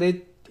saying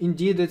that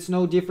indeed it's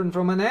no different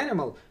from an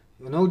animal,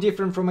 no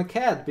different from a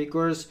cat,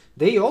 because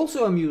they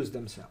also amuse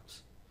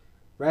themselves.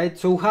 Right?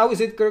 So how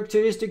is it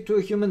characteristic to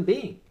a human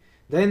being?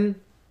 Then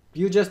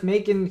you just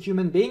making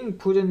human being,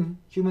 putting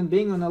human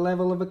being on a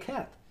level of a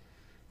cat.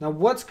 Now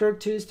what's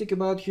characteristic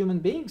about human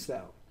beings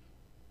though?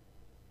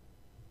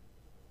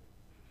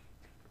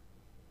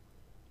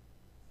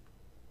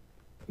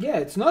 Yeah,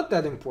 it's not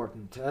that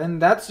important. And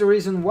that's the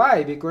reason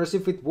why, because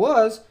if it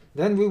was,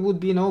 then we would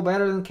be no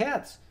better than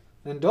cats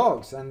and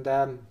dogs and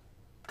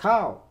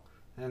cow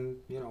and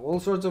all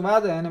sorts of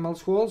other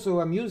animals who also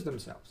amuse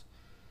themselves.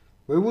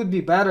 We would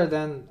be better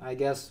than, I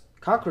guess,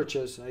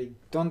 cockroaches. I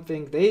don't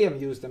think they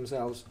amuse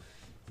themselves.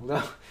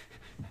 Although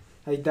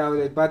I doubt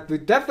it. But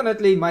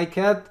definitely my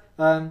cat,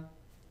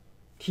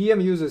 he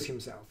amuses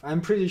himself.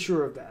 I'm pretty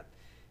sure of that.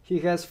 He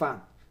has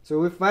fun.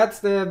 So if that's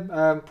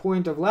the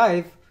point of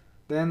life,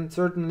 then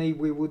certainly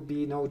we would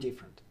be no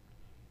different.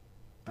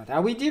 But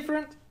are we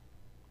different?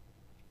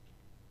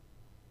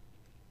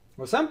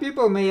 Well, some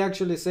people may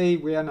actually say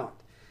we are not.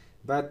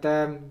 But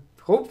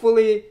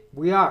hopefully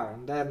we are,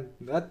 and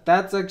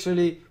that's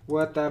actually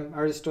what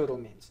Aristotle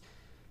means.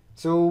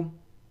 So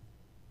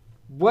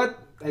what,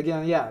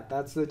 again, yeah,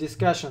 that's the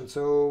discussion.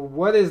 So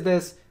what is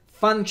this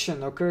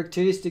function or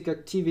characteristic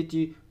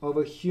activity of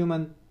a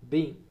human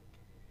being?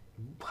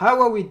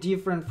 How are we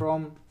different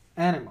from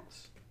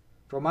animals,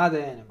 from other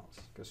animals?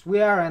 Because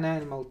we are an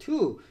animal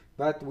too,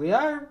 but we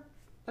are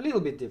a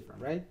little bit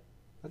different, right?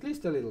 At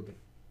least a little bit.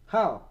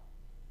 How?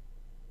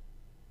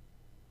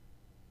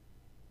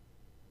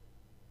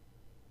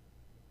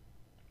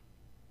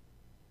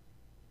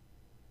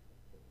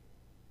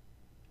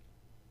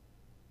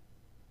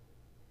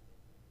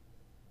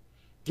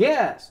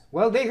 Yes,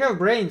 well, they have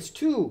brains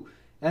too,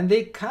 and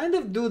they kind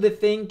of do the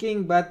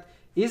thinking, but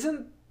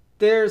isn't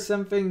there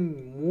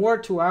something more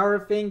to our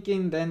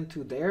thinking than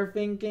to their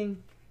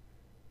thinking?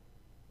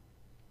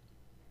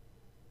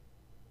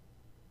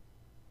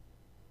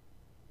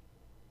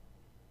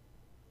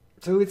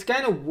 So it's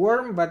kind of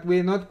warm, but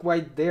we're not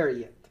quite there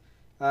yet.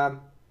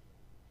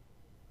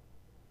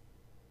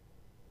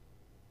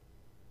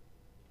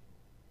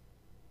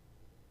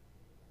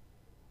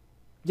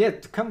 Yeah,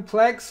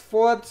 complex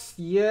thoughts,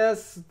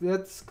 yes,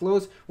 that's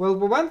close. Well,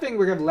 for one thing,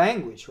 we have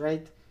language,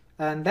 right?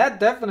 And that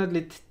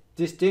definitely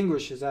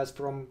distinguishes us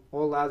from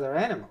all other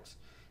animals.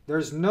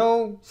 There's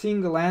no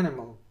single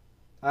animal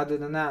other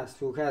than us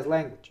who has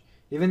language.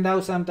 Even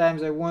though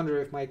sometimes I wonder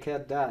if my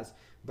cat does.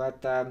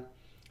 But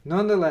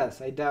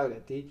nonetheless, I doubt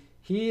it.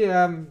 He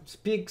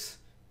speaks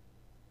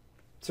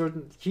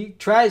certain, he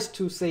tries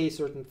to say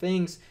certain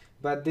things,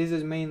 but this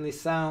is mainly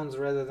sounds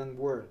rather than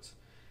words.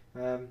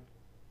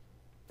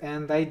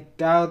 And I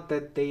doubt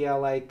that they are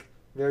like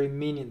very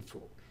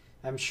meaningful.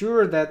 I'm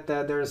sure that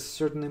there's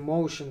certain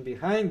emotion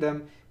behind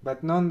them,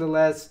 but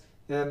nonetheless,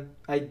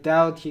 I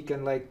doubt he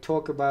can like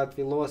talk about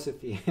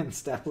philosophy and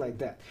stuff like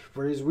that.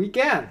 Whereas we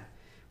can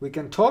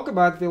talk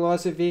about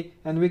philosophy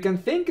and we can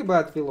think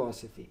about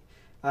philosophy.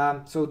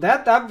 So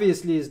that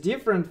obviously is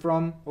different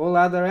from all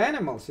other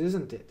animals,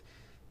 isn't it?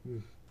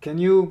 Can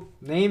you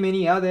name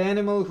any other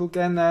animal who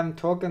can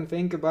talk and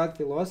think about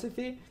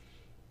philosophy?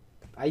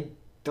 I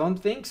don't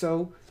think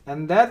so.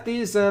 And that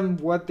is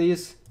what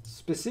is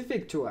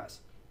specific to us.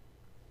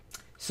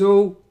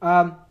 So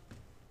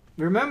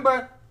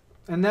remember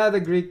another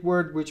Greek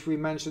word which we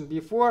mentioned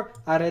before,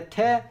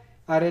 arete.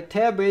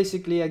 Arete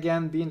basically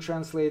again being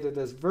translated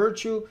as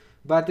virtue.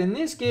 But in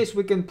this case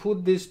we can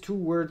put these two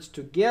words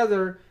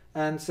together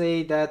and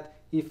say that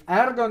if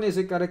ergon is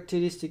a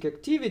characteristic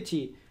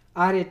activity,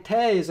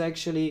 arete is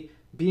actually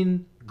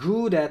being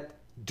good at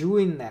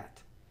doing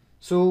that.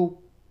 So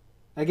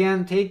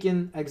again,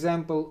 taking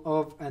example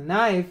of a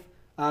knife,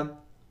 the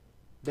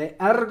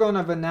ergon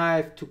of a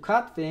knife to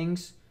cut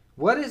things.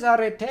 What is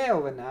arete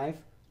of a knife?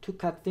 To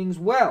cut things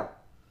well.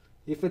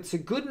 If it's a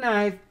good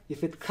knife,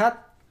 if it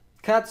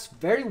cuts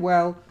very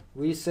well,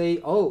 we say,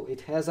 oh,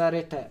 it has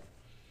arete.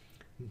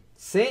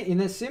 Say, in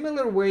a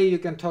similar way, you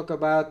can talk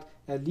about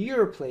a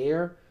lyre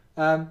player.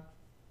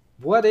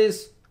 What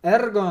is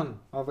ergon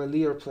of a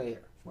lyre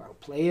player? Well,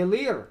 play a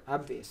lyre,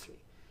 obviously.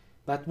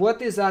 But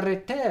what is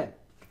arete?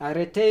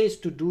 Arete is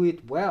to do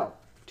it well,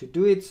 to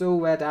do it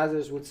so that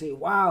others would say,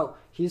 wow,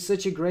 he's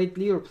such a great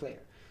lyre player.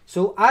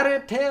 So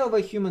arete of a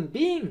human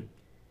being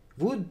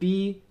would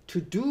be to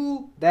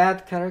do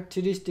that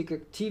characteristic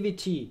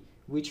activity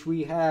which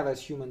we have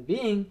as human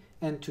being,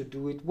 and to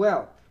do it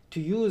well, to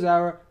use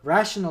our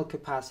rational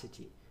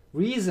capacity,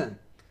 reason,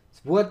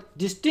 what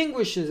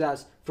distinguishes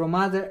us from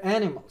other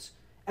animals,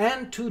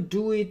 and to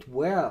do it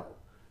well.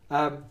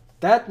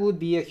 That would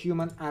be a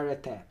human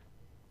arete.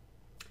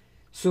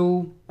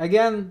 So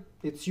again,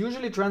 it's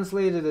usually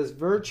translated as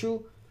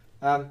virtue.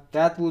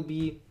 That would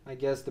be, I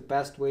guess, the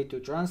best way to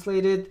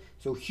translate it.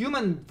 So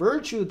human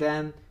virtue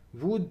then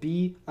would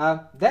be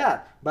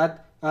that.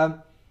 But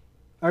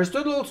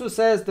Aristotle also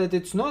says that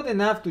it's not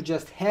enough to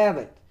just have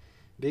it,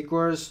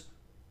 because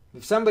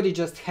if somebody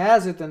just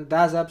has it and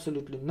does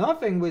absolutely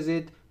nothing with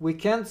it, we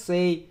can't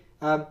say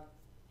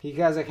he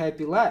has a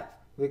happy life.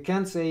 We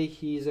can't say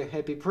he is a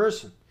happy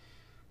person.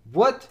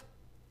 What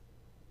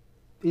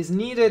is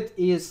needed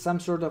is some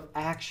sort of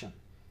action.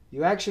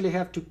 You actually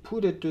have to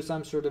put it to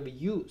some sort of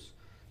use.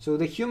 So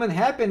the human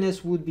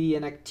happiness would be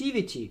an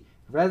activity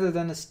rather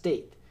than a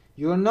state.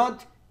 You are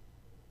not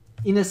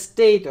in a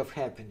state of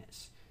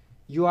happiness.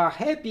 You are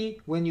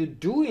happy when you're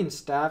doing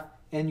stuff,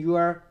 and you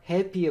are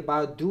happy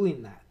about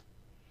doing that.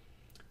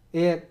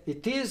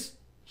 It is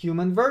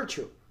human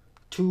virtue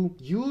to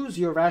use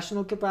your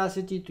rational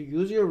capacity, to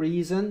use your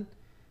reason,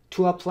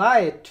 to apply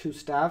it to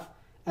stuff,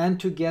 and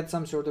to get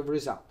some sort of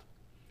result.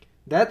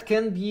 That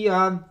can be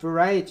a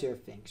variety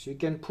of things. You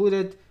can put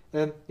it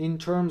in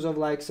terms of,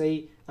 like,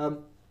 say,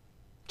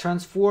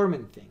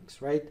 transforming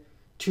things, right?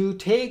 To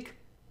take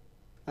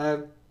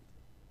a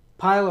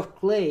pile of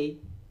clay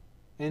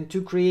and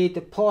to create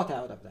a pot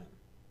out of them.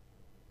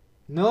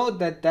 Note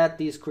that that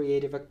is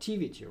creative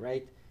activity,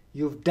 right?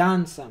 You've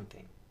done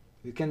something.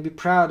 You can be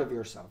proud of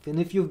yourself. And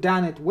if you've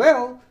done it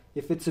well,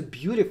 if it's a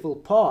beautiful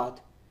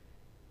pot,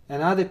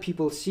 and other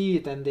people see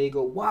it and they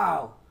go,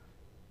 wow,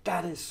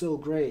 that is so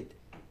great,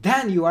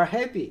 then you are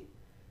happy.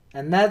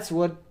 And that's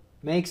what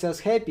makes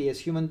us happy as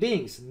human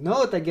beings.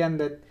 Note again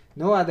that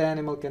no other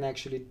animal can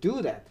actually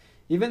do that.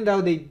 Even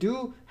though they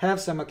do have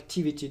some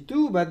activity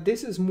too, but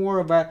this is more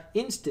of an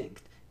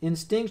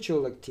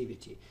instinctual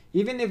activity.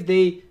 Even if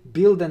they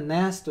build a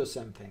nest or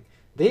something,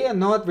 they are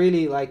not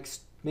really like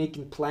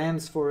making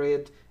plans for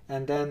it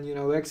and then,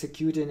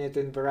 executing it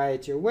in a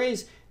variety of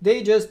ways.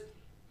 They just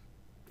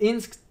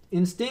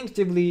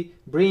instinctively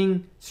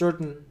bring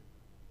certain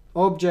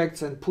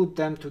objects and put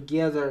them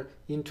together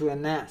into a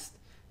nest.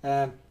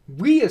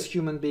 We as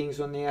human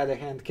beings, on the other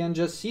hand, can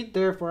just sit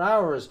there for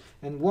hours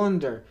and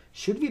wonder,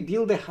 should we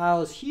build a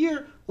house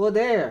here or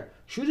there?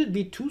 Should it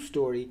be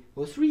 2-story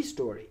or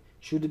 3-story?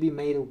 Should it be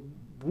made of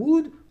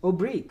wood or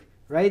brick,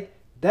 right?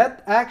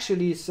 That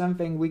actually is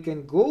something we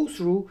can go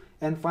through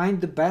and find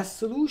the best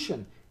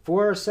solution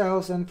for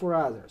ourselves and for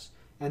others.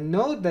 And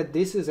note that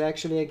this is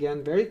actually,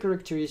 again, very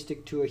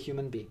characteristic to a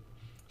human being.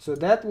 So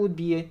that would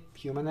be a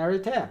human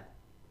arete.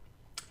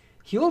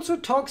 He also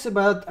talks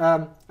about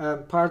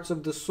parts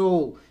of the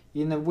soul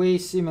in a way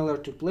similar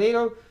to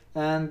Plato,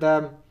 and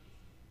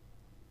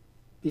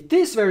it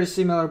is very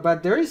similar,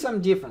 but there is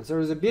some difference. There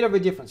is a bit of a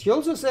difference. He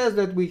also says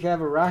that we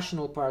have a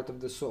rational part of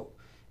the soul.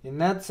 In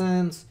that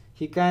sense,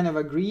 he kind of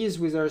agrees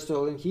with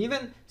Aristotle, and he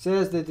even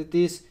says that it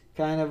is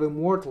kind of a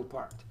mortal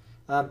part.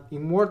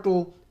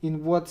 Immortal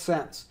in what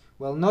sense?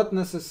 Well, not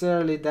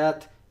necessarily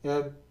that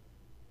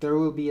there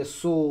will be a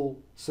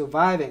soul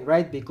surviving,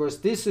 right?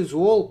 Because this is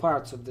all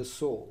parts of the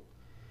soul.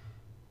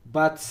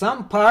 But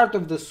some part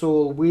of the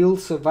soul will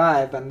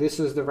survive, and this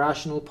is the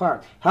rational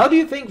part. How do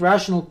you think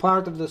rational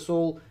part of the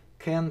soul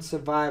can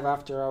survive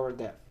after our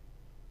death?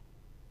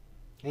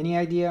 Any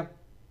idea?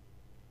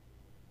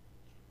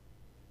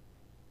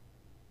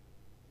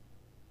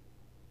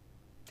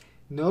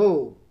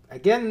 No.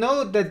 Again,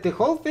 note that the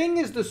whole thing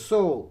is the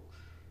soul.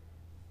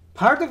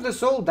 Part of the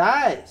soul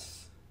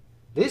dies.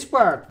 This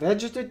part,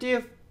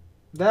 vegetative,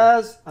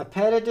 does,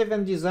 appetitive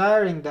and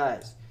desiring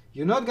dies.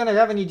 You're not going to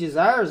have any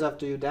desires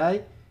after you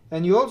die,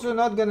 and you're also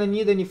not going to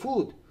need any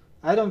food.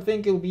 I don't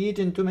think you'll be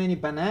eating too many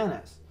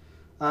bananas.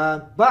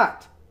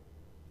 But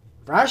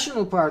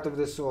rational part of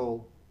the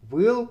soul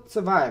will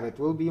survive. It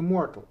will be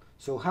immortal.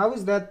 So how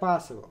is that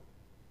possible?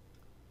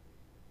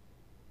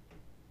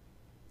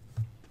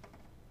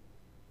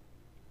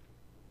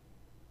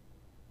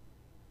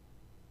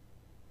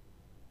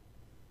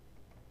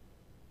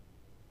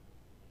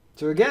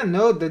 So again,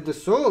 note that the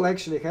soul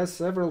actually has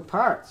several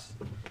parts.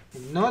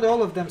 And not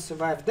all of them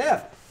survive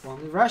death.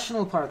 Only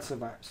rational part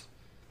survives.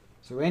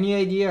 So any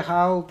idea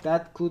how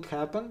that could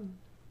happen?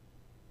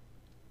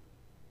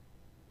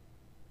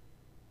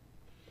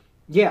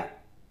 Yeah,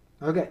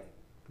 okay,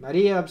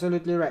 Maria,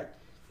 absolutely right.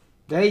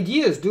 The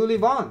ideas do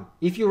live on.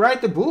 If you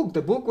write the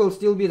book will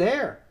still be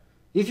there.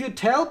 If you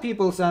tell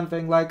people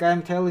something like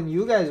I'm telling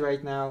you guys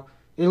right now,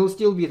 it will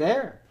still be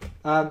there.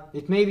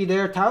 It may be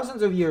there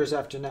thousands of years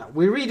after now.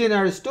 We read in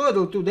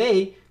Aristotle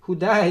today, who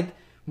died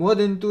more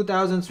than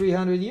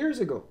 2,300 years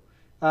ago.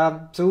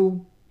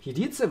 So he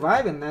did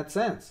survive in that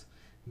sense.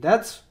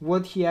 That's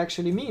what he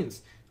actually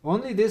means.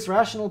 Only this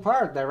rational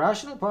part, the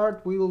rational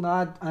part will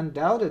not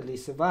undoubtedly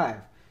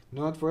survive.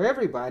 Not for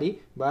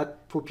everybody, but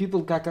for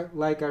people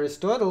like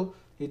Aristotle,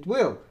 it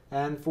will.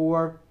 And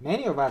for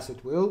many of us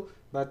it will,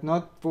 but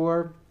not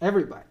for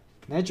everybody.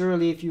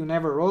 Naturally, if you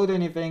never wrote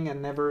anything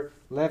and never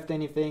left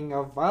anything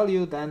of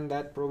value, then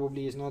that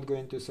probably is not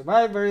going to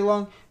survive very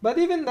long. But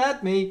even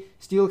that may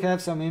still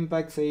have some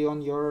impact, say,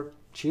 on your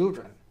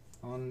children,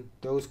 on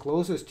those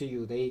closest to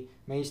you. They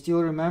may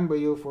still remember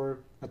you for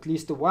at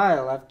least a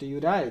while after you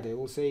die. They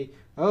will say,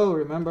 oh,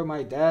 remember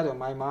my dad or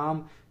my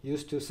mom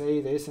used to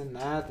say this and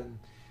that, and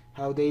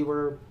how they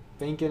were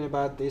thinking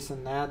about this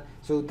and that.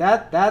 So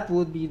that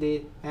would be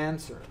the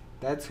answer.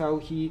 That's how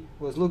he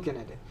was looking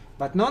at it.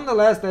 But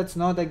nonetheless, that's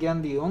not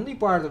again the only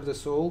part of the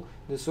soul.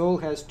 The soul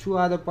has two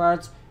other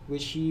parts,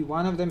 which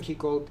one of them he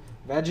called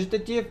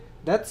vegetative.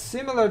 That's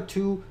similar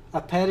to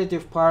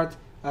appetitive part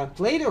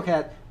Plato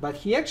had, but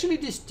he actually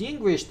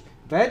distinguished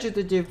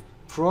vegetative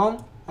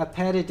from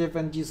appetitive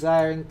and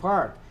desiring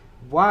part.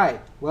 Why?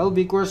 Well,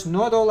 because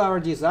not all our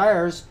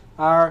desires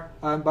are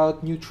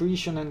about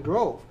nutrition and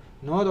growth.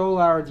 Not all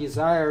our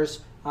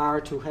desires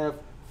are to have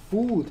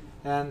food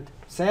and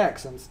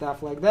sex and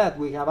stuff like that.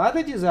 We have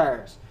other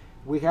desires.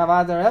 We have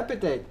other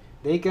appetite.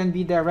 They can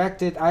be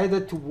directed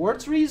either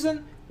towards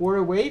reason or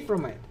away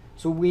from it.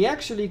 So we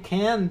actually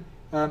can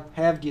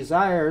have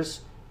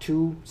desires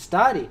to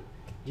study,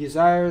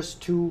 desires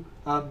to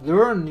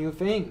learn new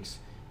things.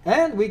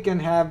 And we can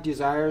have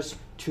desires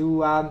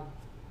to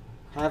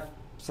have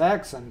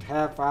sex and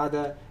have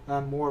other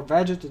more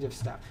vegetative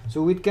stuff.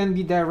 So it can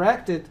be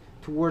directed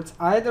towards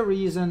either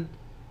reason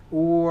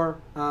or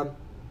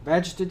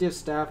vegetative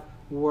stuff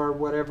or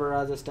whatever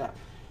other stuff.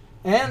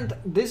 And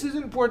this is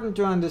important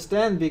to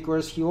understand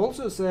because he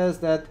also says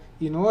that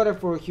in order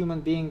for a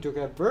human being to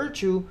have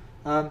virtue,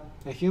 a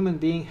human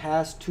being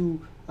has to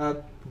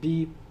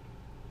be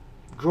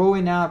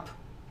growing up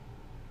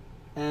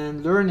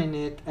and learning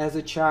it as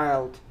a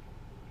child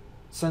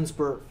since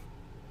birth.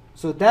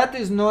 So that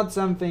is not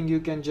something you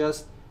can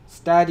just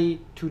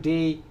study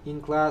today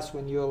in class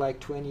when you're like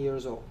 20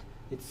 years old.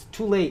 It's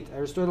too late.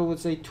 Aristotle would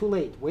say too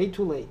late, way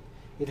too late.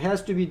 It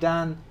has to be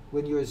done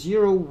when you're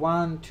 0,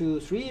 1, 2,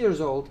 3 years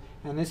old,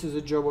 and this is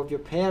a job of your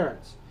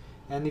parents.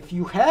 And if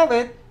you have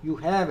it, you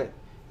have it.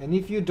 And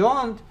if you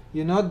don't,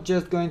 you're not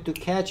just going to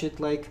catch it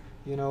like,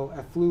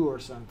 a flu or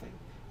something.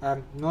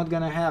 Not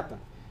going to happen.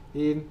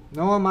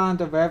 No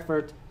amount of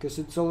effort, because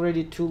it's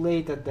already too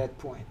late at that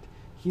point.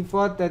 He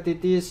thought that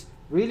it is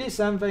really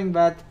something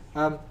that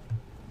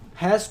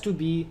has to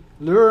be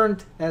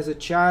learned as a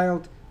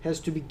child, has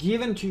to be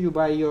given to you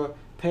by your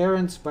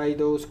parents, by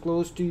those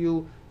close to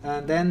you,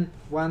 and then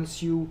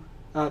once you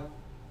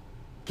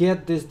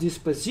get this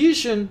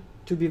disposition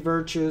to be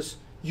virtuous,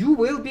 you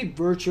will be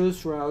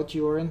virtuous throughout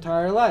your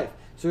entire life.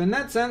 So in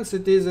that sense,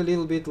 it is a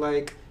little bit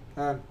like,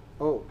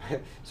 oh,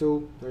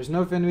 so there's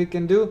nothing we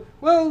can do?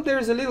 Well,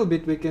 there's a little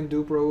bit we can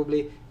do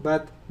probably,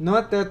 but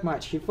not that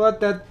much. He thought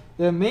that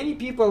many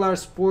people are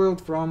spoiled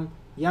from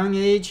young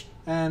age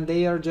and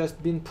they are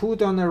just been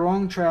put on the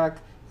wrong track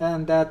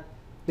and that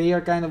they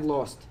are kind of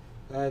lost.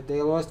 They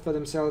are lost for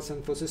themselves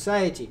and for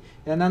society.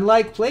 And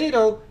unlike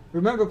Plato,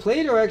 remember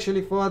Plato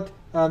actually thought,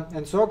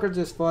 and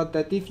Socrates thought,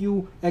 that if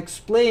you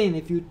explain,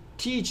 if you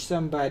teach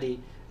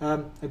somebody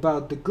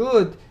about the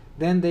good,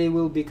 then they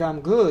will become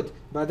good.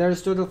 But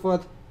Aristotle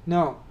thought,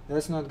 no,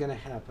 that's not going to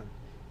happen.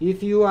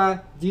 If you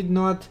did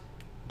not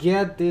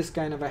get this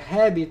kind of a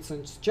habit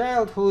since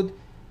childhood,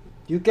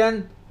 you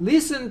can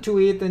listen to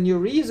it and your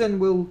reason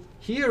will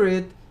hear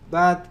it,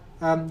 but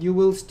you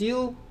will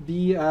still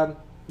be,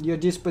 your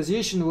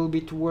disposition will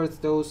be towards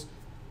those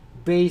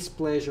base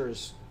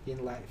pleasures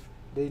in life.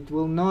 It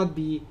will not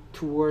be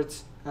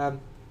towards the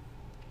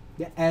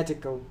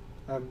ethical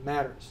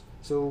matters.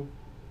 So,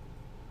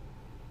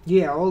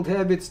 yeah, old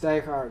habits die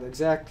hard,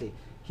 exactly.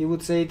 He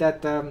would say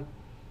that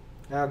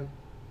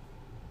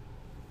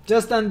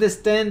just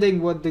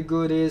understanding what the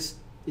good is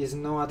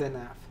not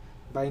enough,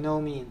 by no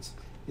means.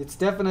 It's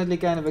definitely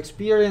kind of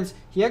experience.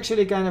 He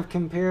actually kind of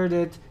compared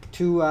it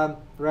to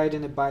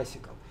riding a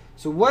bicycle.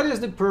 So what is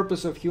the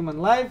purpose of human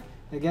life?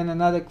 Again,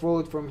 another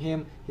quote from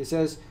him. He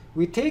says,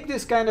 "We take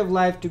this kind of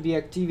life to be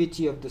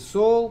activity of the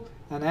soul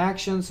and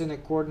actions in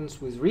accordance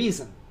with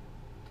reason."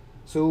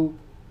 So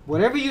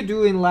whatever you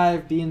do in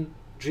life, being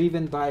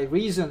driven by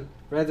reason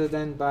rather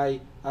than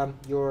by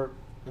your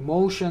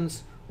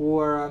emotions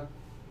or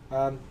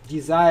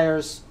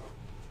desires,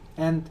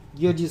 and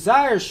your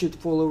desires should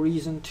follow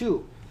reason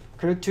too.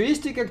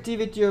 Characteristic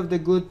activity of the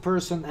good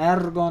person,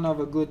 ergon of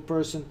a good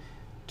person,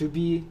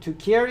 to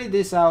carry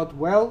this out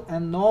well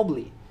and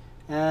nobly,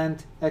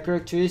 and a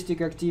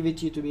characteristic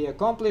activity to be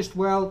accomplished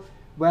well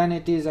when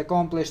it is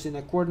accomplished in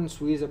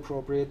accordance with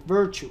appropriate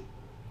virtue.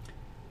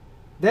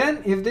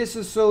 Then, if this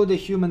is so, the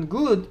human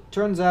good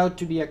turns out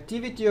to be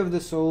activity of the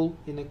soul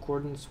in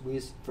accordance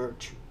with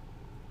virtue.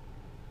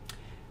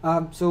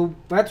 So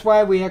that's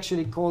why we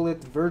actually call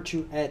it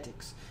virtue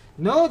ethics.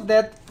 Note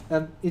that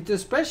it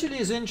especially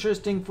is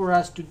interesting for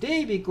us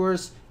today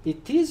because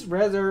it is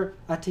rather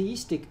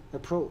atheistic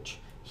approach.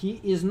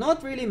 He is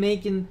not really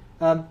making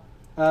God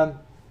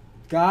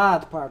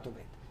part of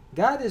it.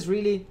 God is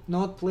really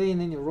not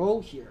playing any role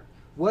here.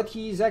 What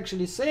he is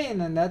actually saying,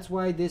 and that's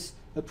why this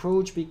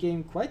approach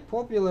became quite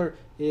popular,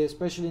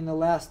 especially in the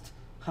last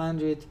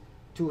 100,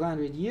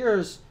 200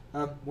 years,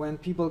 when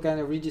people kind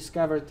of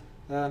rediscovered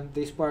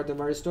this part of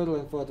Aristotle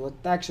and thought what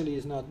actually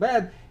is not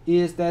bad,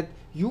 is that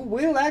you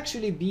will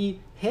actually be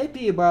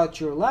happy about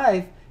your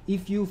life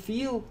if you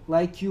feel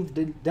like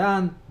you've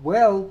done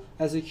well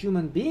as a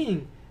human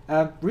being,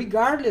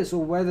 regardless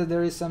of whether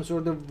there is some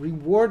sort of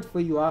reward for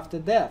you after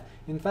death.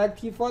 In fact,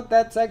 he thought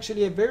that's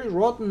actually a very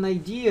rotten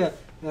idea,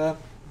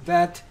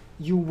 that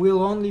you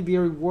will only be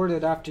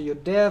rewarded after your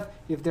death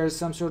if there is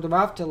some sort of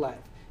afterlife.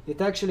 It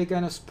actually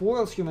kind of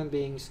spoils human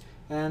beings,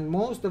 and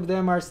most of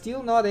them are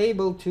still not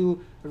able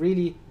to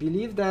really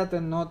believe that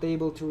and not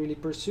able to really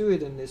pursue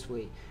it in this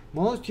way.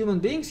 Most human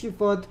beings, he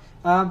thought,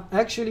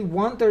 actually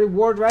want a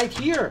reward right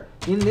here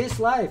in this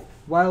life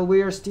while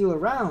we are still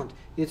around.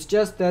 It's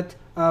just that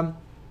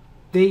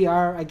they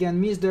are again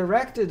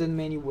misdirected in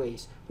many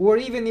ways, or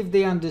even if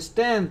they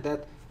understand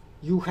that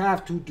you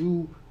have to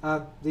do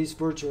these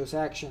virtuous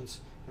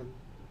actions.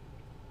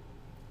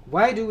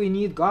 Why do we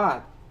need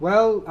God?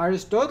 Well,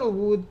 Aristotle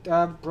would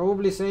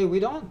probably say we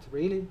don't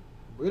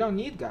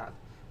need God.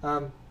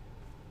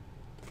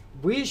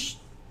 We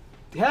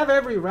have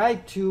every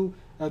right to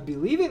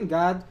believe in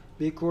God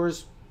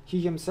because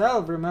he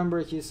himself,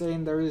 remember, he's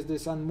saying there is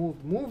this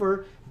unmoved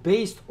mover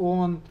based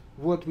on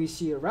what we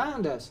see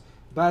around us.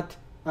 But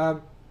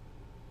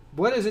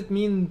what does it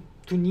mean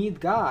to need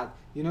God?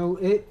 You know,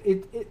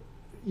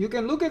 you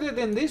can look at it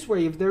in this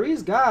way. If there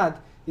is God,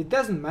 it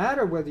doesn't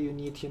matter whether you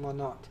need him or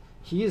not.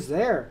 He is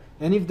there.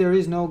 And if there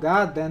is no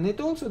God, then it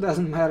also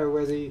doesn't matter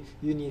whether you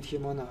need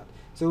him or not.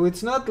 So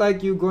it's not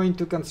like you're going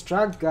to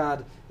construct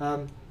God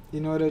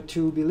in order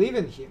to believe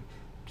in him.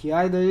 He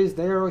either is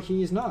there or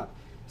he is not.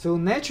 So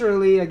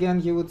naturally,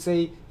 again, he would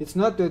say it's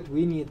not that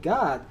we need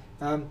God,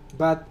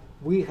 but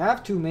we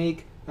have to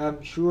make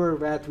sure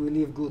that we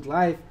live good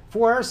life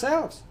for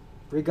ourselves,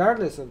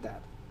 regardless of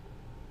that.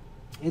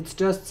 It's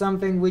just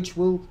something which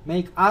will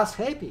make us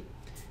happy.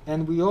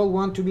 And we all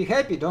want to be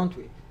happy, don't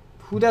we?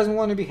 Who doesn't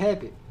want to be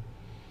happy?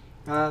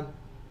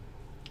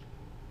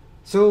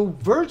 So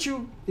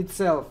virtue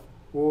itself,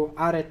 or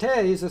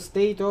arete, is a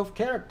state of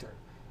character.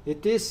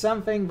 It is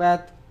something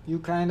that you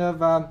kind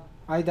of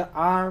either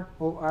are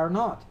or are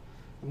not.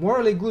 A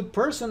morally good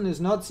person is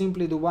not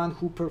simply the one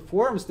who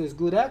performs these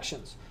good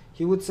actions.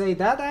 He would say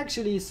that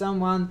actually is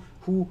someone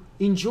who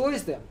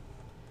enjoys them.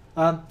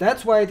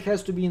 That's why it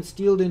has to be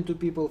instilled into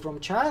people from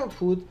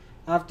childhood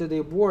after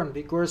they're born,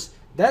 because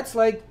that's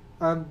like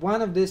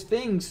one of these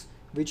things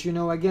which, you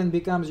know, again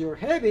becomes your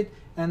habit,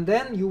 and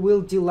then you will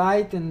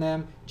delight in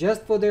them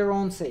just for their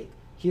own sake.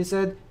 He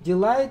said,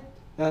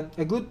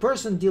 a good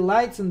person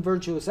delights in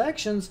virtuous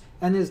actions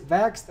and is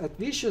vexed at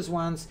vicious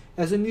ones,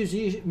 as a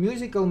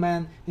musical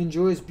man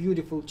enjoys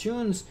beautiful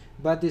tunes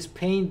but is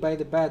pained by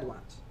the bad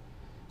ones.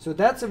 So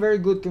that's a very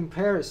good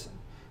comparison.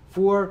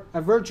 For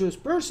a virtuous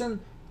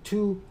person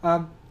to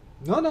not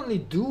only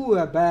do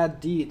a bad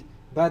deed,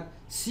 but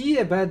see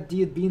a bad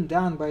deed being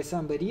done by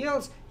somebody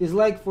else is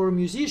like for a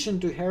musician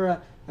to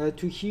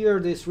hear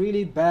this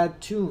really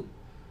bad tune.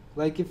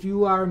 Like if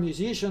you are a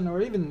musician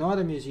or even not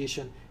a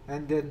musician,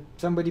 and then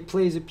somebody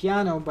plays a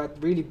piano but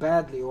really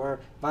badly, or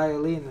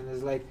violin, and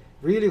there's like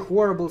really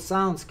horrible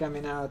sounds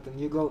coming out, and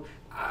you go,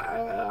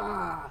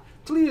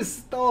 please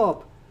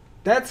stop.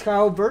 That's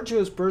how a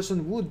virtuous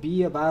person would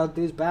be about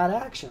these bad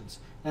actions.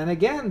 And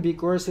again,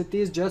 because it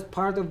is just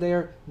part of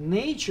their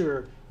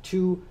nature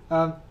to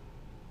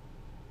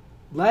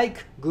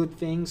like good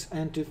things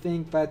and to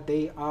think that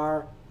they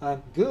are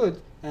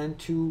good, and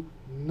to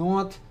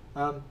not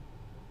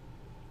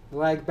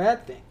like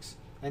bad things.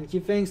 And he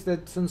thinks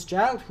that since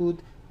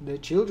childhood, the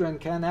children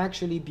can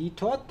actually be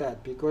taught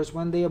that, because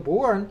when they are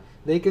born,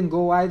 they can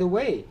go either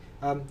way.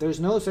 There's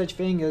no such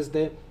thing as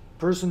the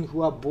person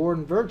who are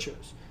born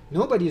virtuous.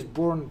 Nobody is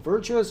born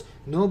virtuous,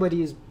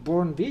 nobody is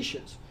born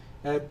vicious.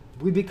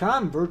 We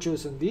become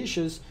virtuous and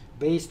vicious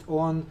based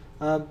on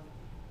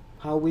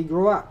how we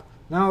grow up.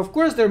 Now, of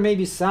course, there may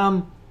be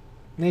some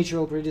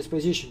natural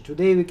predisposition.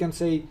 Today we can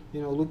say,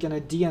 you know, looking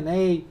at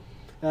DNA,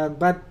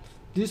 but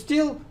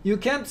you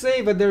can't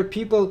say that there are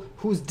people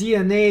whose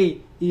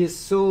DNA is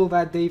so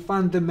that they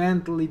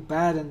fundamentally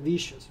bad and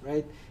vicious,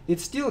 right? It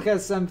still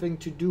has something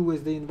to do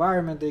with the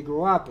environment they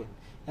grow up in,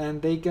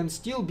 and they can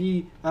still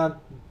be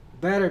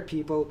better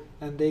people,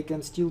 and they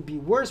can still be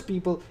worse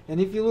people. And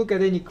if you look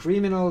at any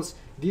criminals,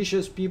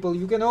 vicious people,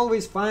 you can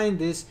always find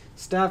this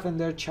stuff in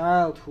their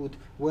childhood,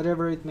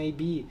 whatever it may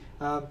be.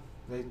 The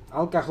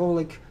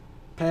alcoholic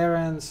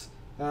parents,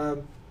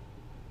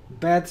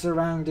 bad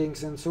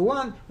surroundings, and so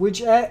on,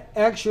 which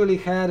actually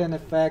had an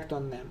effect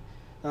on them.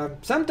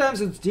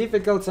 Sometimes it's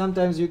difficult.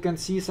 Sometimes you can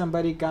see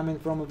somebody coming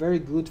from a very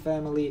good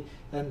family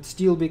and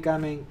still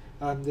becoming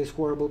this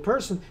horrible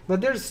person.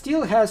 But there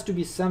still has to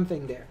be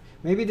something there.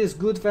 Maybe this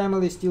good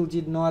family still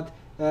did not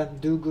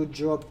do a good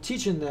job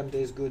teaching them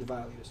these good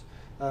values.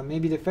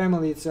 Maybe the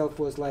family itself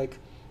was like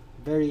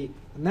very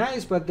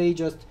nice, but they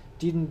just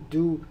didn't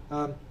do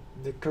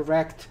the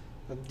correct,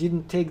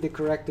 didn't take the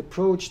correct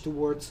approach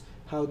towards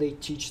how they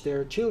teach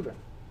their children.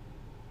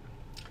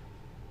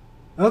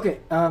 Okay,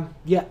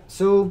 yeah,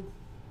 so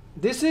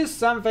this is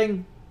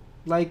something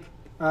like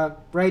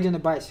riding a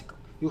bicycle.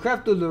 You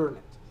have to learn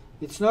it.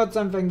 It's not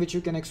something which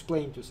you can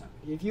explain to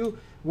somebody. If you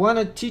want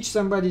to teach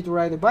somebody to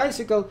ride a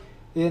bicycle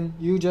and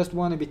you just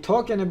want to be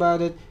talking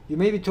about it, you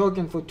may be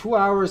talking for 2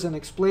 hours and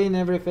explain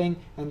everything,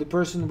 and the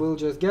person will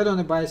just get on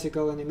a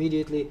bicycle and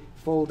immediately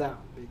fall down,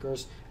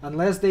 because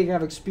unless they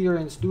have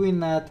experience doing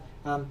that,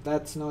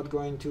 that's not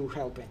going to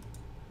help any.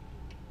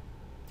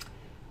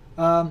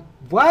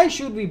 Why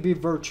should we be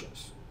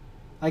virtuous?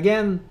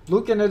 Again,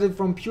 looking at it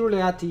from purely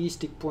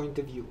atheistic point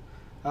of view.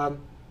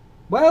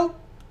 Well,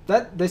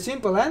 the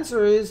simple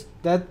answer is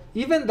that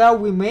even though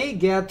we may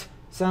get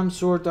some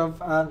sort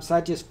of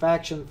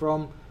satisfaction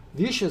from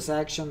vicious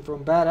action,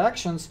 from bad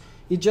actions,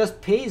 it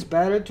just pays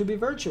better to be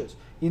virtuous.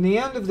 In the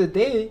end of the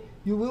day,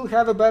 you will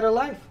have a better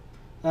life.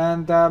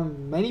 And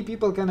many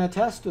people can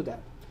attest to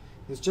that.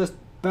 It's just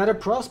better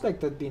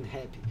prospect at being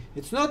happy.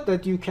 It's not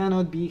that you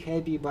cannot be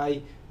happy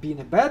by being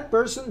a bad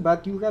person,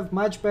 but you have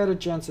much better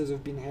chances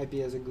of being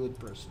happy as a good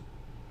person.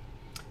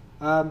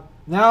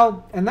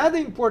 Now, another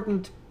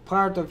important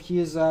part of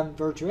his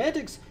virtue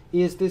ethics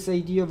is this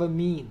idea of a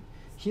mean.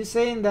 He's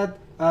saying that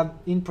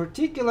in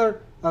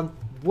particular,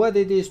 what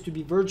it is to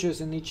be virtuous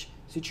in each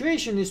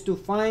situation is to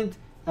find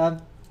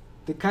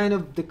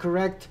the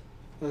correct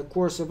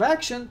course of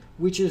action,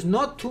 which is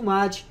not too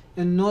much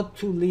and not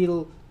too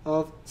little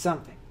of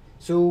something.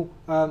 So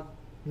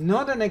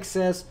not an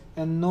excess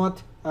and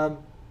not a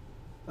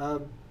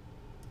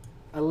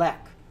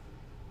lack.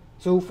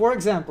 So for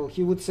example,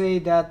 he would say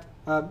that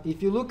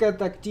if you look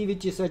at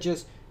activities such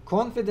as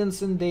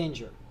confidence in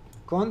danger,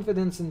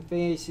 confidence in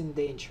facing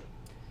danger,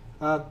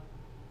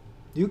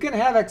 you can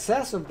have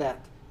excess of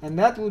that, and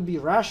that would be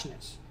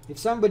rashness. If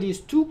somebody is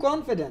too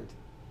confident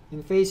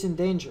in facing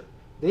danger,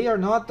 they are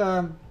not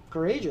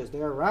courageous,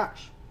 they are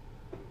rash.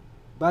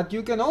 But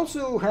you can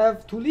also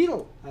have too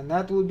little, and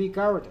that would be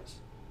cowardice.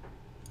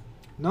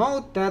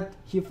 Note that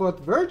he thought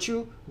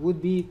virtue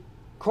would be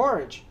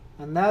courage,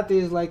 and that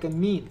is like a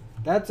mean.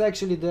 That's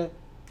actually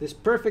this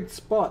perfect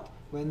spot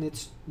when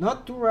it's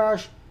not too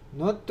rash,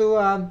 not too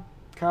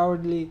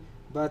cowardly,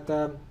 but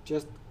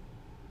just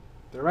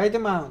the right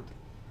amount.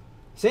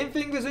 Same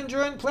thing with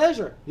enjoying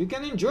pleasure. You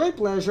can enjoy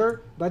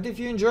pleasure, but if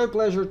you enjoy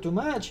pleasure too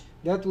much,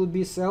 that would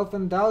be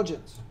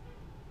self-indulgence.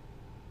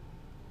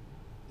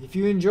 If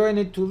you enjoy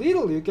it too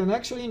little, you can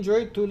actually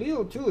enjoy it too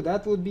little too.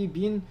 That would be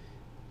being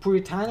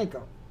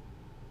puritanical.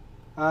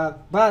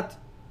 But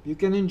you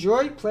can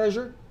enjoy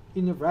pleasure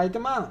in the right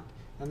amount,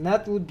 and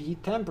that would be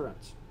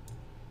temperance.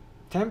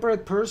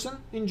 Temperate person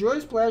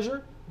enjoys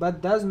pleasure,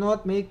 but does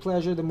not make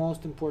pleasure the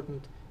most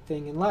important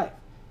thing in life.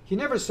 He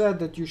never said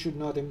that you should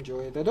not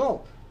enjoy it at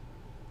all.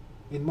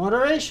 In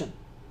moderation.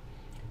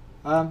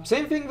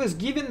 Same thing with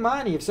giving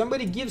money. If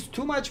somebody gives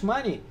too much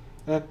money,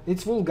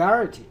 it's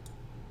vulgarity.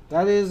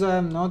 That is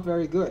not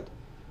very good.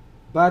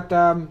 But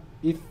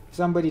if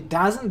somebody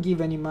doesn't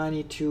give any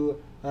money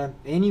to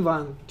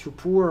anyone, to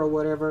poor or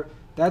whatever,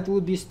 that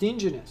would be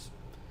stinginess.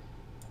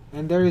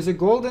 And there is a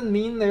golden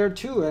mean there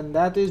too, and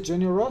that is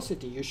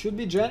generosity. You should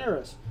be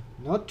generous.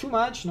 Not too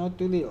much, not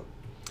too little.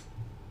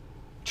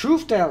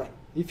 Truth telling.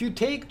 If you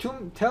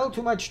tell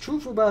too much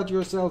truth about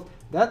yourself,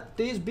 that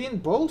is being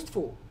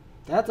boastful.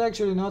 That's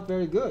actually not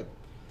very good.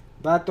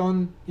 But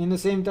in the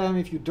same time,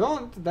 if you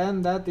don't,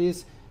 then that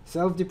is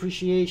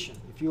self-depreciation.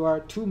 If you are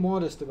too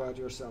modest about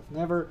yourself,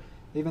 never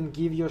even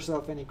give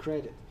yourself any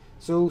credit.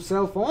 So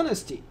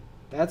self-honesty,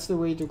 that's the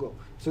way to go.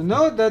 So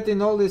note that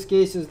in all these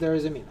cases there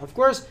is a mean. Of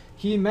course,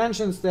 he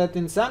mentions that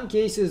in some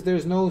cases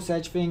there's no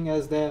such thing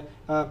as the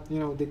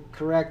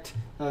correct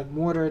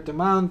moderate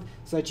amount,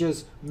 such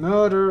as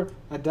murder,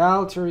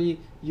 adultery.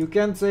 You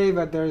can't say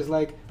that there is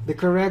like the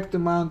correct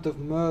amount of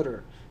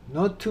murder.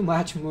 Not too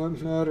much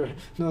murder,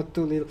 not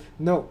too little.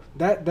 No,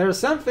 there are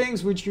some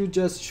things which you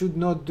just should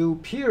not do,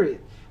 period.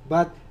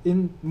 But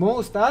in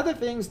most other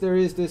things there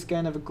is this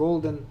kind of a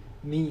golden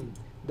mean,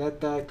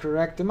 that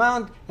correct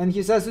amount. And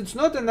he says it's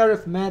not an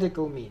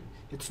arithmetical mean.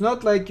 It's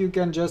not like you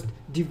can just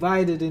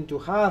divide it into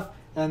half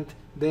and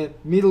the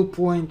middle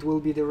point will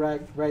be the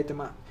right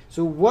amount.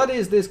 So what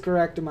is this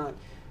correct amount?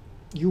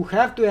 You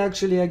have to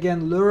actually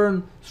again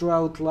learn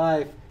throughout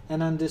life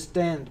and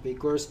understand,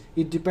 because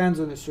it depends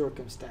on the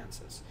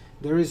circumstances.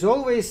 There is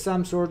always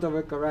some sort of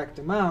a correct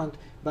amount,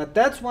 but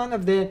that's one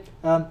of the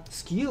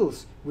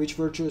skills which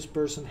virtuous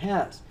person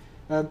has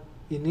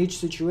in each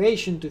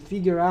situation, to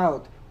figure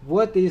out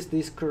what is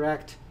this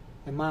correct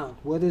amount,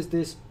 what does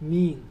this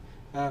mean,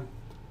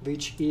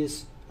 which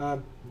is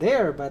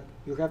there, but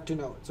you have to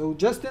know it. So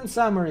just in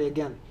summary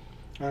again,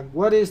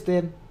 what is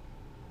the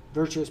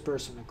virtuous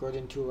person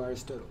according to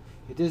Aristotle?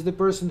 It is the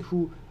person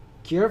who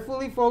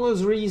carefully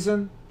follows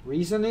reason.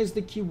 Reason is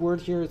the key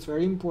word here, it's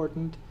very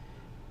important.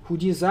 Who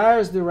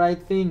desires the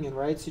right thing in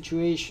right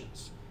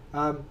situations,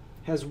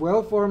 has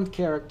well-formed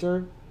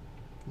character,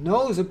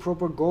 knows the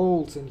proper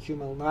goals in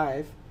human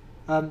life,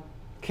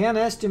 can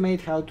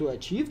estimate how to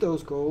achieve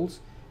those goals,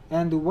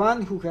 and the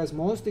one who has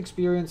most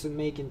experience in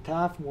making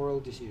tough moral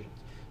decisions.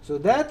 So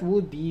that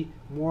would be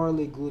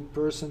morally good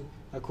person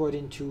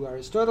according to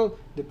Aristotle,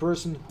 the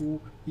person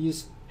who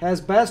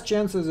has best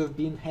chances of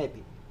being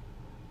happy.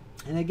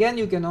 And again,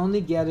 you can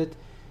only get it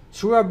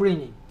through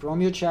upbringing,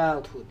 from your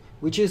childhood,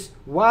 which is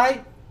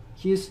why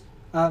his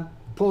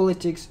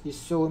politics is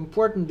so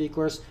important,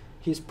 because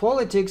his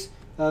politics,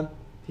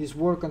 his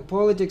work on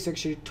politics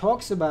actually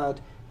talks about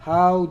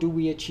how do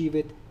we achieve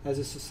it as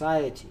a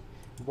society,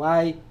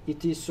 why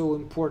it is so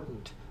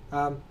important.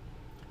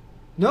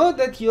 Note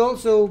that he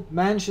also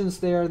mentions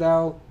there,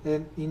 though,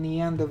 in the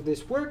end of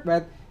this work,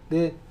 that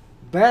the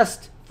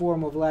best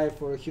form of life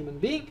for a human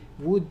being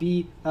would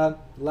be a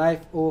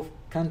life of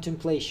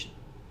contemplation.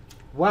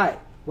 Why?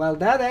 Well,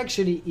 that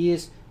actually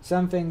is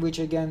something which,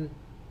 again,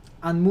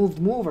 unmoved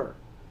mover,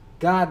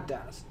 God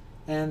does.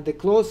 And the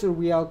closer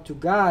we are to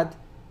God,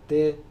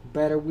 the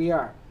better we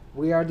are.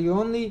 We are the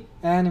only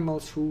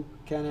animals who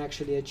can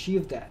actually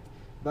achieve that.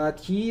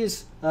 But he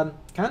is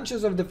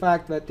conscious of the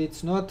fact that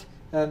it's not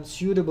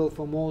suitable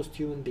for most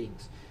human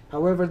beings.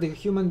 However, the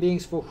human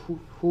beings for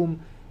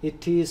whom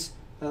it is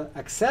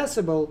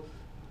accessible,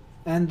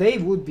 and they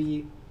would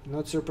be,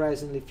 not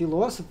surprisingly,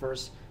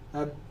 philosophers,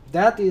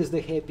 that is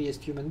the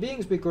happiest human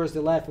beings, because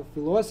the life of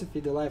philosophy,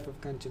 the life of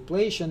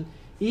contemplation,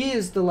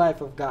 is the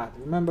life of God.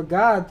 Remember,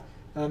 God,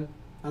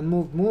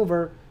 unmoved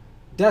mover,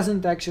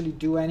 doesn't actually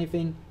do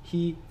anything.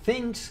 He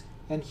thinks,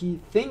 and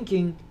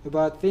thinking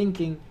about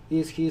thinking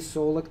is his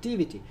sole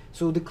activity.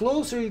 So the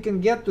closer you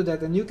can get to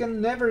that, and you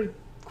can never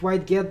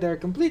quite get there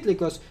completely,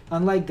 because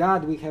unlike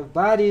God, we have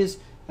bodies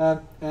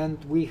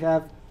and we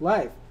have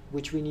life,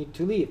 which we need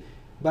to live.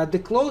 But the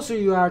closer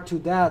you are to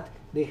that,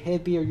 the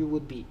happier you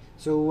would be.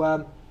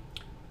 So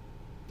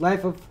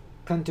life of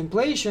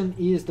contemplation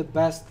is the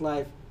best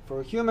life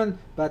for a human,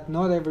 but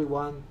not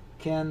everyone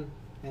can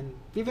and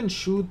even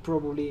should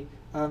probably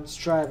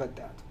strive at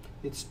that.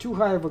 It's too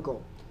high of a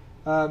goal.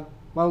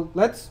 Well,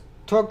 let's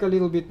talk a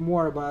little bit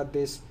more about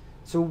this.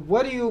 So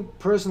what do you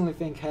personally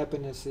think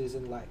happiness is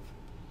in life?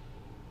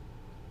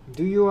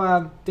 Do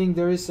you think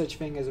there is such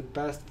thing as a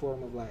best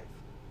form of life?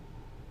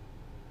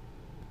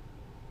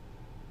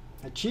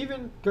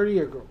 Achieving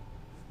career growth.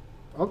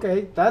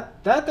 Okay,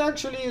 that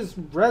actually is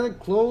rather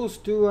close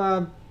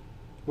to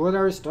what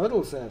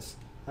Aristotle says,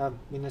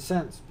 in a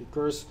sense,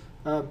 because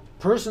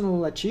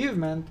personal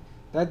achievement,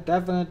 that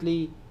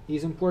definitely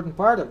is an important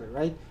part of it,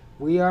 right?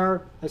 We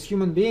are, as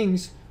human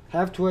beings,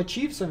 have to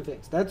achieve some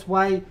things. That's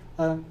why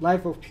a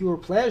life of pure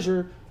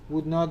pleasure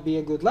would not be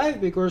a good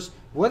life, because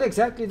what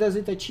exactly does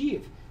it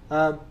achieve?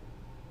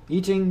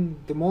 Eating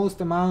the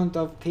most amount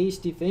of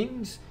tasty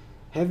things,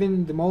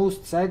 having the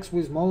most sex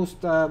with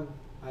most, I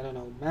don't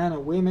know, men or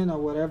women or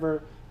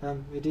whatever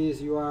it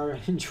is you are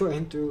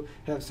enjoying to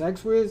have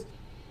sex with.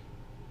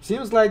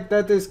 Seems like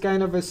that is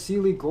kind of a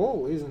silly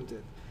goal, isn't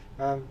it?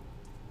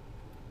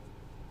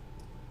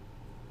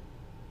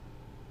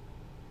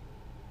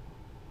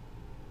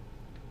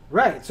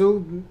 Right,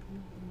 so,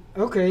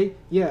 okay,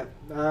 yeah.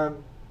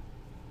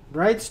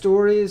 Write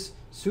stories,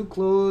 sew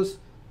clothes,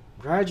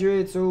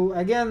 graduate, so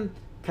again,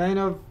 kind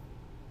of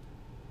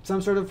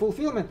some sort of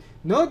fulfillment.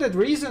 Note that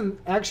reason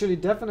actually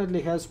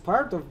definitely has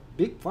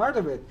big part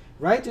of it.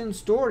 Writing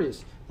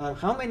stories.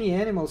 How many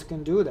animals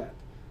can do that?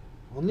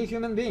 Only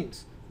human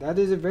beings. That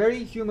is a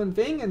very human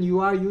thing, and you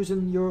are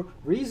using your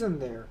reason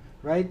there,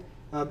 right?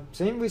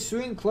 Same with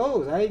sewing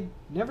clothes. I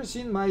never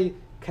seen my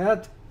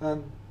cat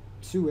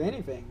sew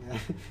anything.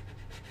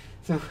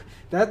 So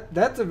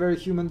that's a very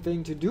human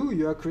thing to do.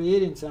 You are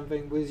creating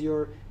something with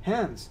your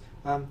hands.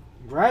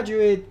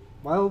 Graduate,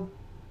 well,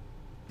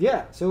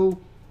 yeah. So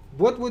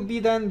what would be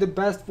then the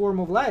best form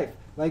of life?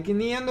 Like in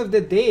the end of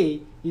the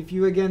day, if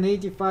you again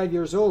 85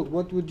 years old,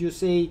 what would you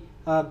say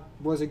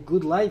was a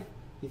good life?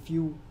 If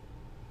you,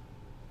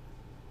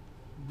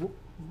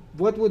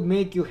 what would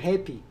make you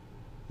happy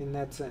in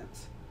that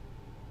sense?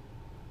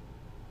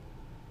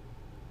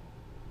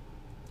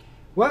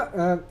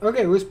 Well,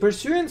 okay, with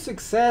pursuing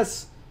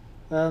success,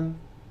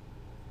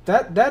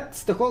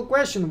 that's the whole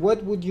question.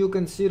 What would you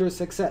consider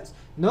success?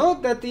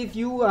 Note that if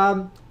you,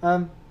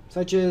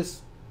 such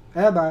as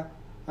Abba,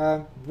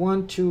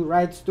 want to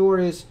write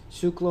stories,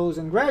 sew clothes,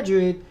 and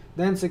graduate,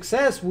 then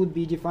success would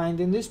be defined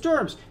in these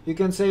terms. You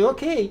can say,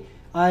 okay,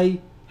 I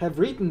have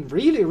written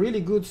really, really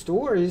good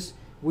stories,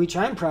 which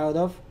I'm proud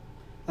of,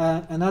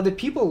 and other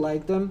people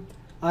like them.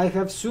 I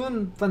have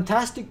sewn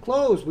fantastic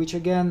clothes, which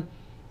again,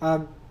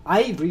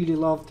 I really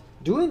loved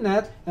doing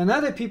that, and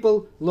other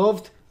people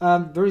loved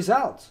the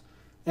results.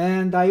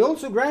 And I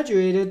also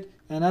graduated,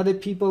 and other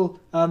people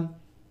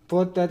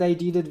thought that I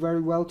did it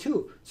very well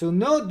too. So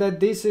note that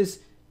this is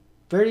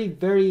very,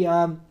 very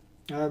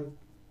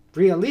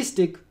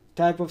realistic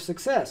type of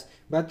success.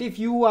 But if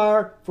you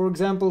are, for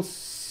example,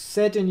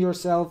 setting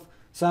yourself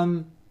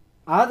some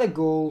other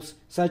goals,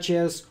 such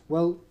as,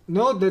 well,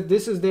 note that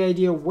this is the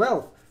idea of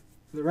wealth,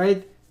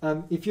 right?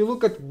 If you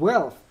look at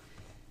wealth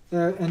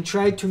and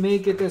try to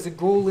make it as a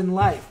goal in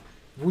life,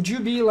 would you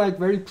be like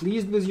very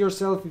pleased with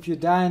yourself if you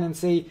die and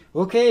say,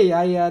 okay,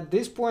 at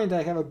this point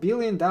I have $1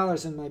 billion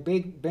in my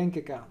bank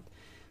account?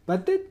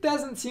 But that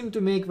doesn't seem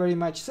to make very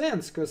much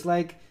sense, because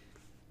like,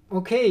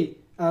 okay,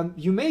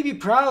 you may be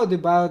proud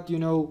about,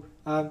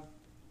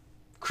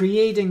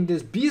 creating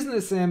this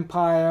business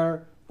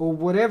empire or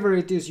whatever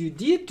it is you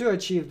did to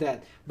achieve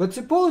that. But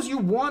suppose you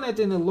won it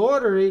in a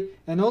lottery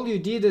and all you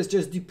did is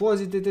just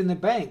deposit it in a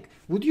bank.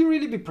 Would you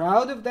really be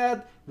proud of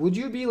that? Would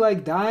you be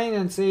like dying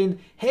and saying,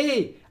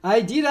 hey,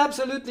 I did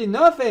absolutely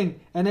nothing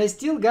and I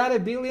still got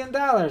 $1 billion,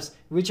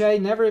 which I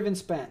never even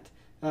spent?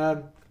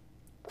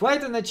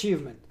 Quite an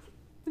achievement.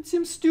 It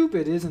seems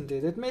stupid, isn't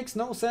it? It makes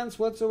no sense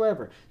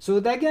whatsoever. So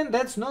again,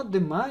 that's not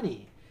the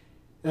money.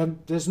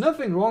 There's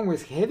nothing wrong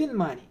with having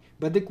money.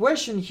 But the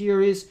question here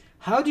is,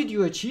 how did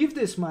you achieve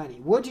this money?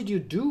 What did you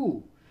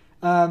do?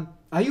 Are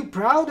you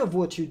proud of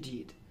what you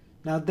did?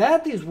 Now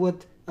that is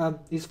what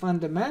is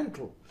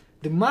fundamental.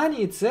 The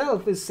money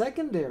itself is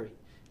secondary.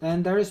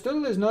 And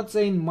Aristotle is not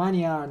saying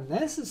money are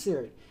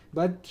necessary,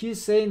 but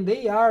he's saying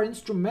they are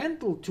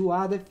instrumental to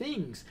other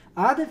things.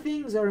 Other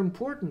things are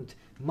important.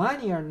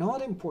 Money are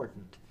not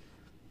important.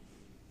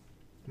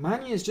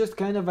 Money is just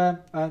kind of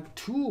a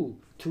tool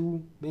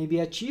to maybe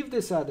achieve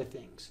these other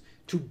things,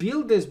 to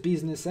build this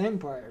business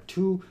empire,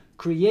 to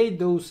create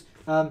those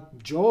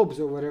jobs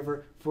or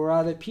whatever for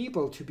other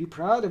people, to be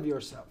proud of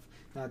yourself.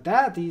 Now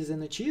that is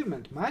an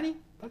achievement. Money,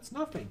 that's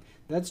nothing.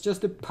 That's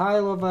just a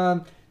pile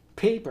of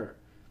paper.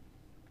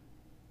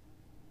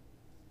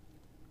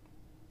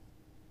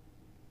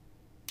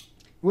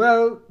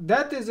 Well,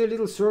 that is a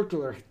little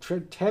circular.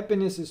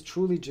 Happiness is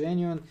truly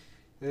genuine.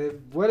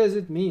 What does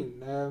it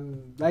mean?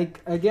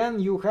 Like, again,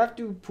 you have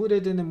to put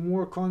it in a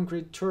more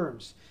concrete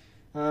terms.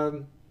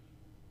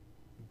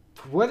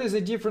 What is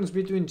the difference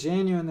between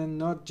genuine and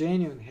not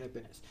genuine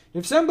happiness?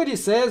 If somebody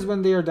says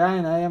when they are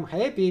dying, I am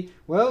happy,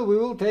 well, we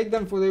will take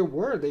them for their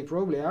word. They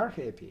probably are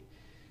happy.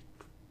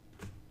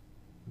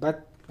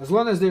 But as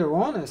long as they are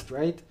honest,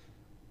 right?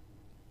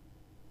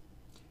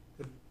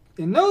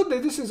 And note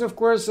that this is, of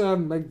course, a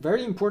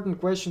very important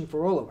question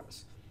for all of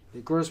us,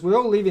 because we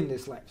all live in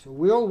this life. So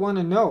we all want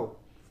to know,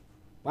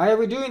 why are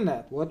we doing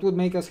that? What would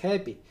make us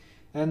happy?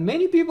 And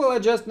many people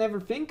just never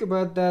think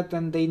about that,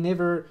 and they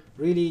never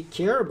really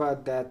care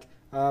about that.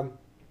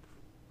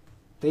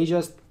 They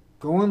just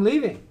go on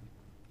living.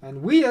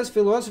 And we as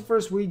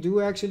philosophers, we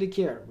do actually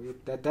care.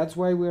 That's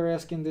why we're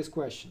asking these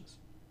questions.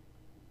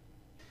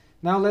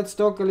 Now let's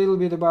talk a little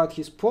bit about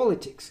his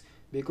politics.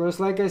 Because,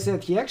 like I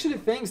said, he actually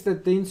thinks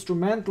that the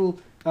instrumental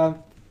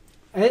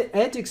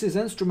ethics is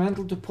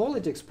instrumental to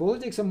politics.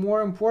 Politics are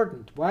more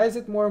important. Why is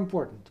it more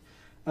important?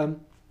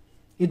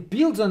 It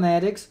builds on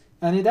ethics,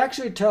 and it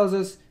actually tells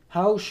us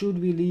how should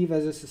we live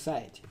as a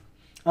society.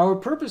 Our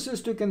purpose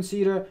is to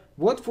consider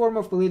what form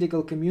of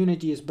political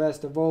community is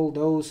best of all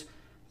those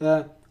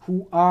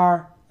who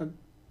are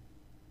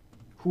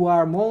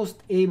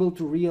most able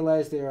to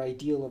realize their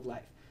ideal of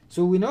life.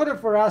 So in order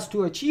for us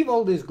to achieve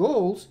all these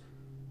goals,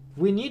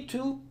 we need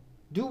to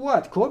do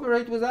what?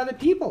 Cooperate with other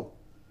people.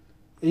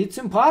 It's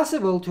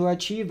impossible to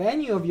achieve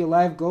any of your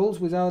life goals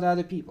without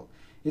other people.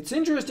 It's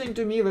interesting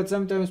to me that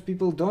sometimes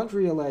people don't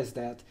realize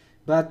that,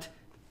 but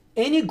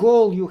any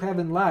goal you have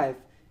in life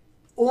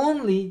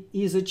only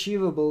is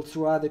achievable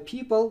through other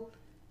people,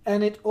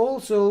 and it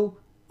also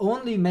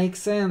only makes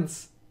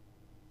sense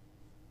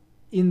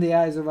in the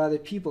eyes of other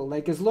people.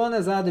 Like, as long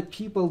as other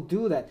people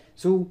do that.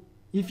 So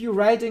if you're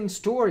writing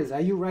stories,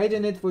 are you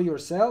writing it for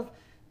yourself?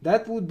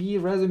 That would be a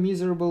rather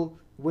miserable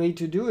way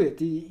to do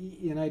it,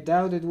 and I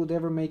doubt it would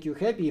ever make you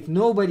happy if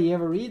nobody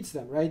ever reads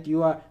them, right?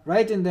 You are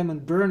writing them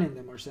and burning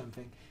them or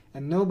something,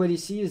 and nobody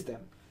sees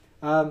them.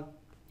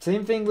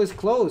 Same thing with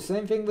clothes,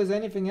 same thing with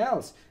anything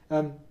else.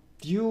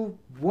 You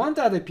want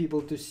other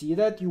people to see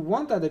that, you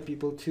want other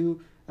people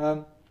to,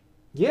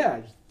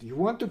 you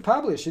want to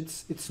publish.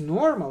 It's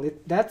normal.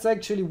 That's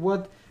actually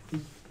what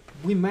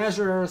we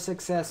measure our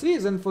success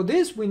is, and for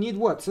this we need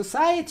what?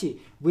 Society.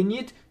 We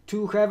need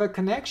to have a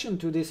connection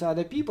to these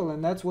other people,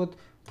 and that's what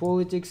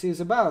politics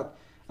is about.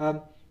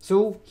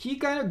 So he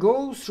kind of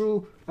goes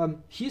through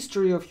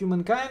history of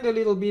humankind a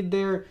little bit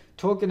there,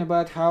 talking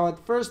about how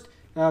at first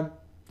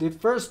the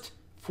first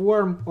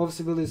form of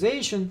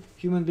civilization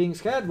human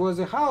beings had was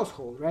a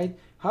household, right?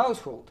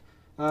 Household.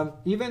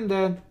 Even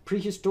the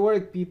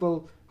prehistoric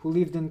people who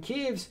lived in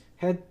caves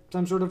had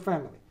some sort of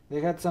family.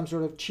 They had some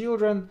sort of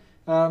children.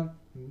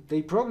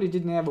 They probably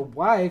didn't have a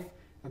wife,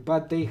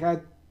 but they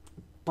had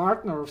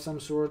partner of some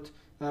sort,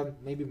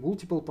 maybe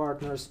multiple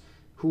partners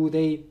who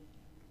they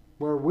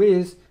were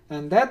with,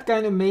 and that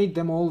kind of made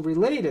them all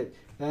related.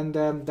 And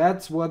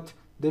that's what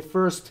the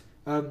first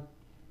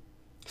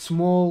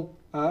small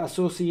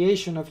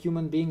association of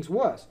human beings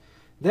was.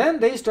 Then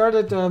they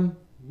started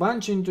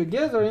bunching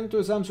together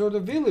into some sort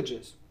of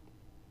villages,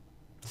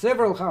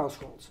 several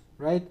households,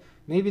 right?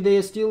 Maybe they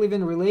are still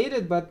even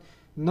related, but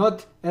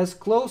not as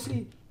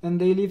closely, and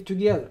they live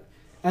together.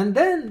 And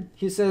then,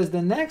 he says,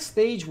 the next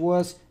stage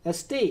was a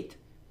state,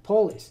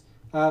 polis.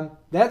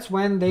 That's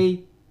when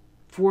they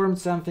formed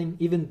something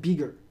even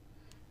bigger.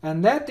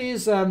 And that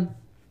is,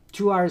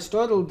 to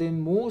Aristotle, the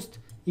most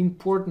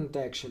important,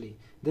 actually.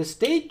 The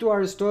state, to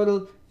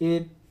Aristotle,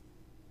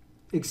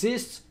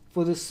 exists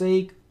for the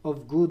sake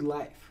of good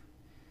life.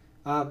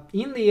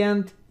 In the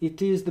end,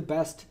 it is the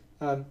best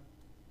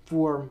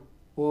form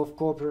of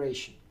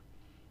cooperation.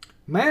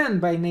 Man,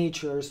 by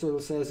nature, Aristotle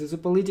says, is a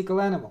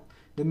political animal.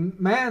 The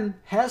man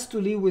has to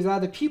live with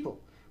other people.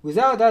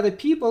 Without other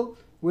people,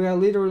 we are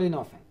literally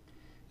nothing.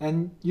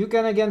 And you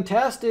can again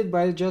test it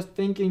by just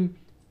thinking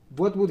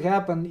what would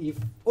happen if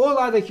all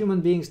other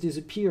human beings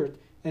disappeared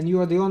and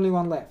you are the only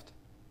one left.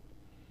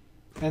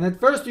 And at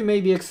first you may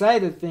be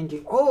excited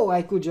thinking, oh,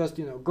 I could just,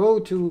 go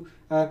to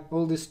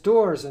all these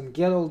stores and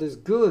get all these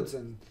goods.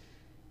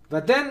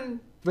 But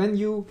then when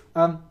you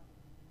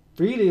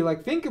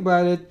really think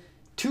about it,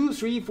 2,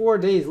 3, 4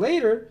 days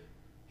later,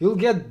 you'll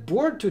get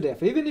bored to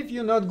death. Even if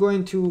you're not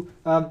going to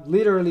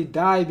literally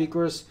die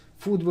because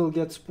food will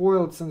get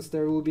spoiled since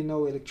there will be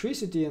no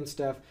electricity and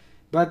stuff.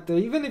 But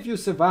even if you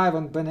survive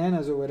on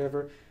bananas or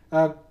whatever,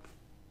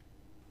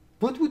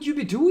 what would you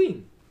be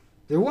doing?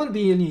 There won't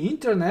be any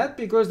internet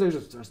because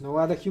there's no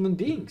other human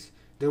beings.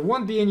 There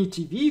won't be any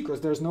TV because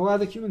there's no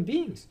other human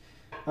beings.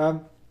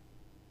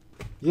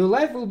 Your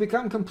life will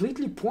become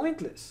completely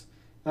pointless.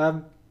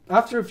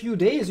 After a few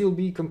days, you'll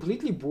be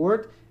completely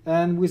bored,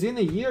 and within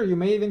a year, you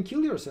may even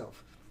kill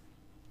yourself.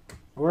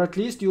 Or at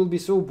least you'll be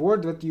so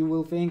bored that you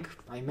will think,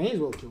 I may as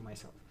well kill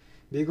myself.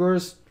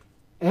 Because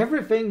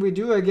everything we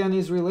do, again,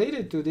 is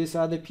related to these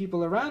other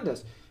people around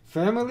us.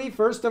 Family,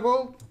 first of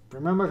all,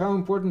 remember how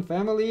important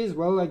family is?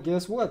 Well,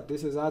 guess what?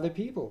 This is other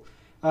people.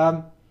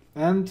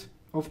 And,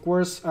 of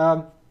course,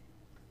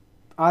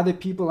 other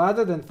people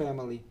other than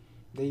family,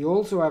 they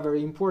also are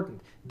very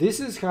important.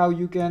 This is how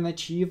you can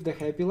achieve the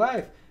happy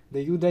life,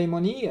 the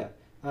eudaimonia,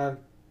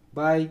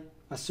 by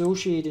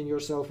associating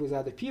yourself with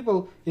other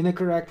people in a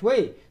correct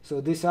way. So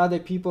these other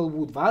people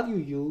would value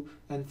you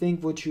and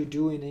think what you're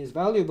doing is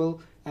valuable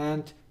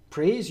and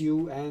praise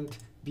you and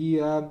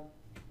be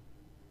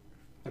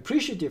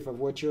appreciative of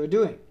what you're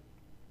doing.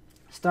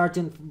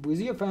 Starting with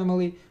your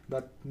family,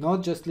 but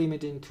not just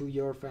limiting to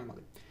your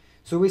family.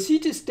 So a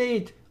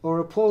city-state or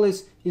a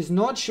polis is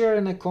not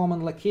sharing a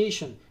common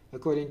location,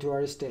 according to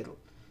Aristotle.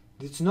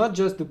 It's not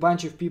just a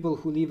bunch of people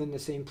who live in the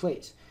same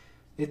place.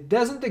 It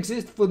doesn't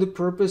exist for the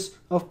purpose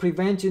of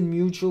preventing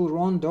mutual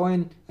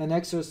wrongdoing and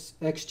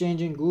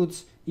exchanging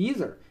goods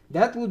either.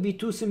 That would be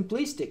too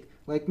simplistic.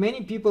 Like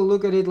many people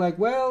look at it like,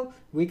 well,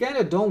 we kind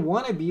of don't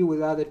want to be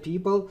with other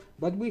people,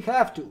 but we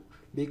have to,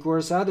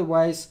 because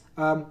otherwise,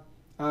 we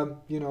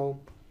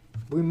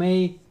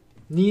may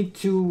need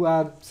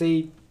to,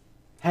 say,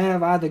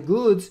 have other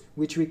goods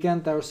which we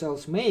can't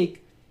ourselves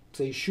make,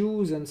 say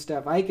shoes and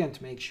stuff. I can't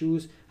make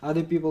shoes.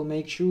 Other people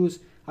make shoes.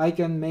 I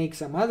can make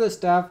some other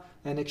stuff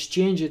and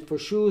exchange it for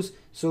shoes.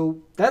 So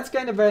that's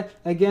kind of a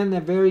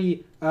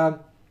very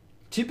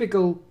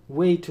typical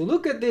way to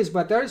look at this.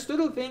 But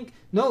Aristotle thinks,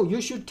 no, you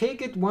should take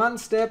it one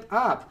step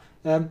up.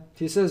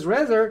 He says,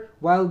 rather,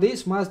 while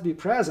this must be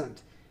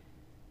present,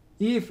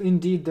 if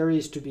indeed there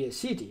is to be a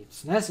city,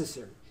 it's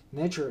necessary,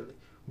 naturally.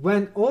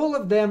 When all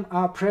of them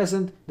are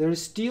present, there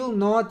is still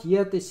not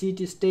yet a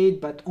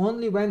city-state, but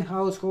only when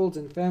households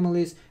and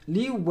families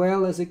live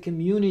well as a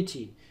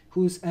community,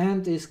 whose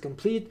end is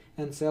complete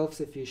and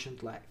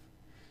self-sufficient life.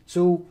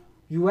 So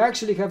you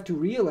actually have to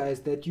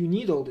realize that you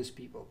need all these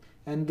people,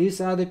 and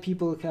these other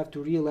people have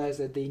to realize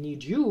that they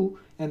need you,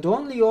 and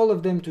only all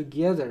of them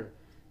together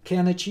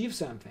can achieve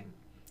something,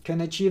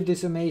 can achieve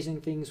these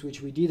amazing things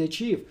which we did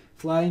achieve: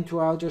 fly into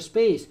outer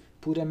space,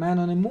 put a man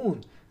on the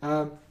moon,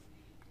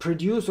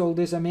 produce all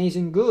these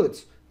amazing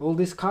goods, all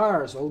these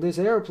cars, all these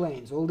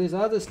airplanes, all this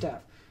other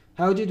stuff.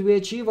 How did we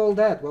achieve all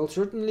that? Well,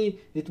 certainly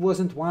it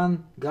wasn't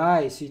one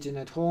guy sitting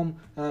at home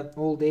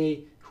all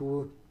day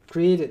who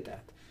created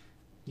that.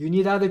 You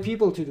need other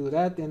people to do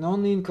that, and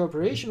only in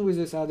cooperation with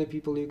these other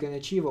people you can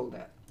achieve all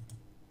that.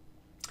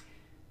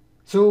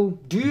 So,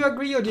 do you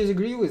agree or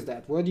disagree with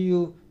that? What do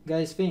you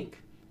guys think?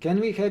 Can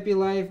we have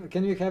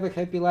a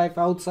happy life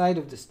outside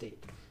of the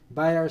state,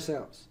 by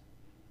ourselves?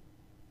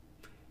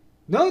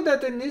 Note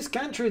that in this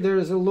country there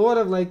is a lot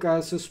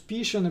of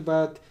suspicion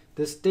about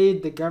the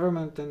state, the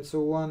government, and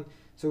so on.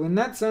 So in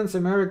that sense,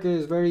 America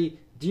is very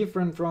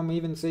different from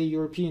even, say,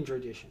 European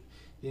tradition.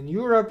 In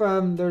Europe,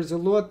 there's a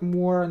lot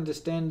more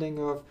understanding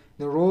of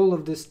the role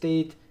of the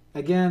state,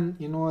 again,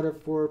 in order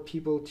for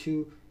people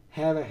to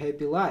have a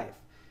happy life.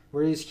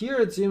 Whereas here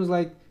it seems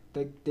like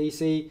they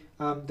say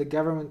the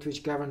government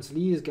which governs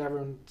least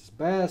governs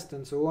best,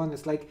 and so on.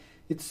 It's like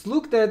it's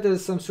looked at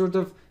as some sort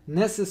of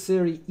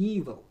necessary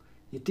evil.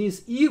 It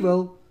is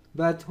evil,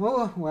 but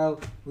oh well,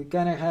 we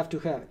kind of have to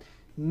have it.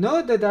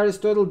 Note that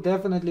Aristotle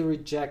definitely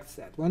rejects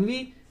that. When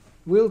we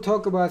will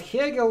talk about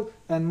Hegel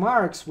and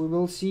Marx, we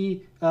will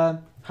see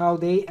how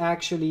they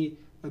actually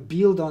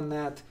build on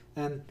that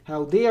and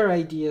how their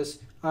ideas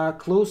are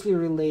closely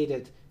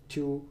related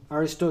to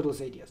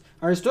Aristotle's ideas.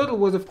 Aristotle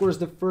was, of course,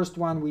 the first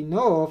one we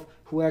know of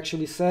who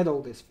actually said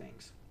all these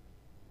things.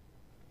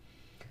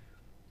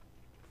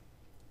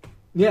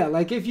 Yeah,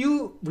 like if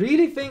you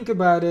really think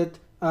about it,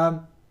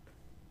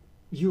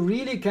 you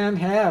really can't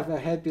have a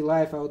happy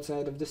life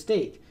outside of the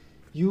state.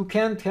 You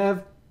can't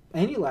have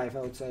any life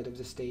outside of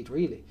the state,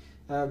 really.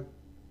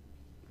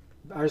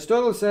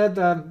 Aristotle said,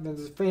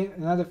 there's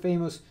another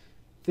famous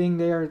thing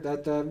there,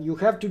 that you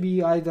have to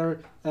be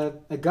either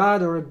a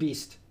god or a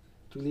beast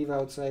to live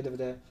outside of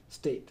the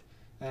state.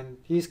 And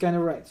he's kind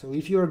of right. So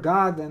if you're a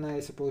god, then I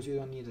suppose you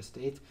don't need a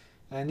state.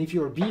 And if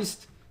you're a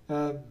beast,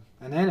 an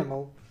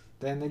animal,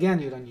 then again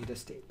you don't need a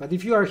state. But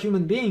if you are a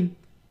human being,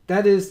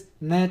 that is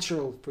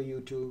natural for you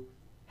to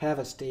have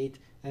a state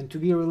and to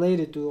be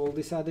related to all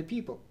these other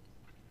people.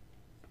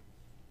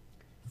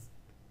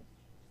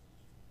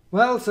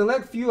 Well,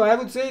 select few, I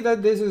would say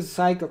that this is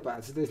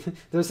psychopaths.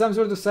 There's some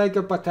sort of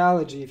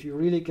psychopathology if you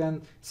really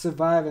can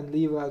survive and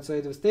live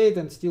outside of state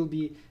and still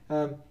be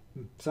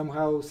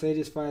somehow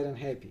satisfied and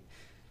happy.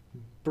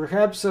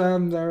 Perhaps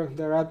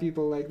there are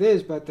people like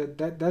this, but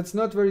that's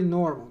not very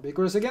normal.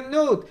 Because again,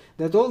 note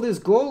that all these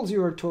goals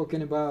you are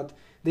talking about,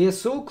 they are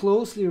so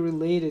closely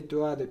related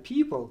to other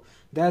people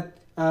that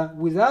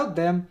without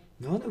them,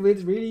 none of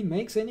it really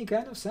makes any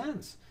kind of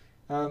sense.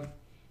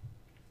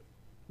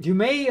 You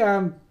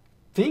may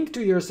think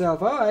to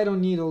yourself, oh, I don't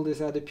need all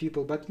these other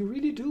people, but you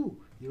really do.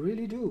 You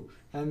really do.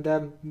 And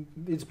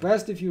it's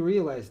best if you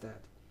realize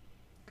that.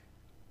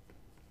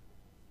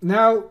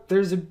 Now,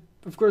 there's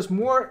of course,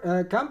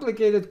 more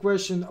complicated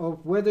question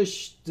of whether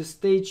the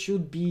state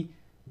should be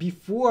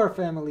before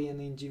family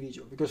and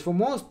individual. Because for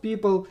most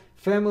people,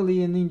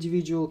 family and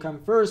individual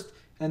come first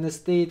and the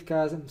state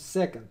comes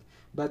second.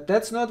 But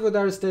that's not what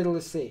Aristotle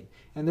is saying.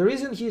 And the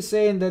reason he's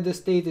saying that the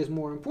state is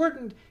more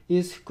important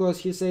is because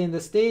he's saying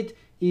the state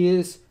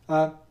is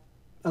a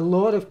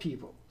lot of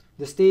people.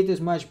 The state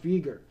is much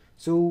bigger.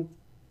 So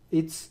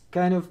it's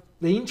kind of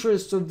the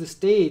interests of the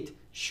state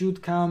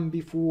should come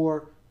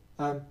before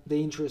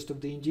the interest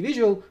of the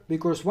individual,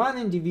 because one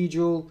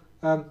individual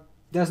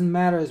doesn't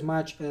matter as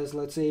much as,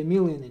 let's say, 1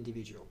 million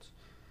individuals.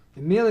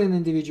 1 million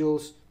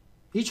individuals,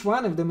 each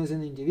one of them is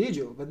an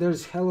individual, but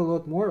there's hell a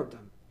lot more of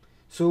them.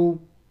 So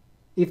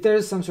if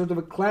there's some sort of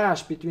a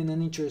clash between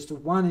an interest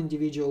of one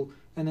individual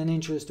and an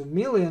interest of 1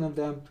 million of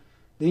them,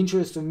 the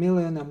interests of 1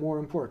 million are more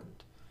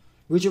important.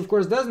 Which of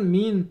course doesn't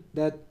mean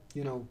that,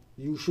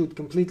 you should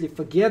completely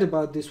forget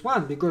about this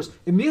one, because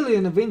 1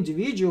 million of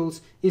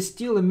individuals is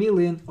still 1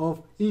 million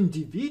of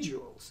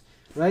individuals,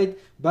 right?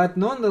 But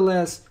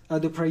nonetheless,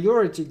 the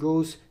priority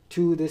goes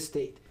to the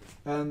state.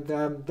 And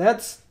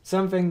that's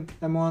something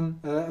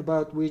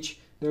about which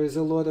there is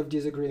a lot of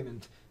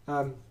disagreement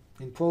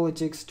in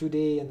politics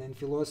today and in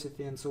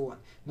philosophy and so on.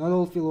 Not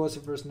all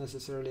philosophers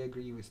necessarily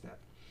agree with that.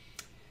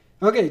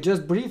 Okay,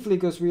 just briefly,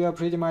 because we are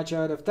pretty much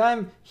out of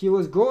time, he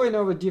was going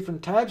over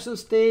different types of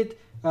state,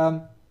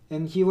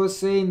 and he was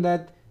saying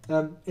that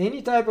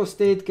any type of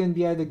state can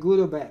be either good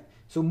or bad.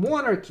 So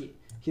monarchy,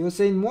 he was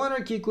saying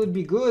monarchy could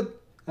be good,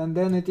 and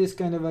then it is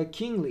kind of a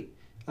kingly.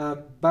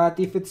 But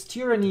if it's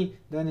tyranny,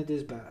 then it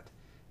is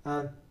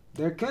bad.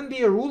 There can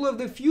be a rule of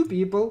the few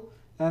people,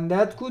 and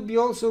that could be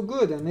also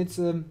good, and it's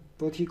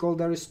what he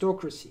called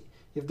aristocracy,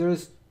 if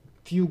there's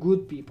few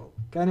good people,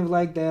 kind of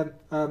like the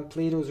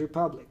Plato's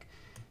Republic.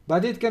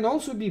 But it can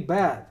also be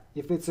bad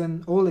if it's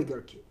an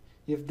oligarchy,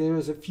 if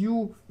there's a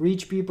few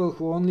rich people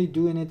who are only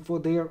doing it for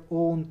their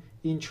own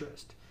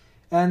interest.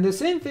 And the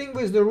same thing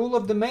with the rule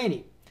of the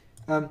many.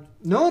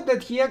 Note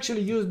that he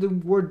actually used the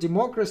word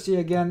democracy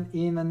again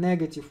in a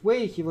negative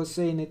way. He was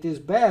saying it is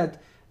bad,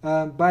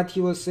 but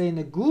he was saying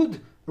a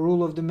good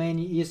rule of the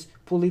many is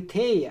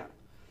politeia.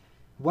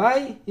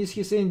 Why is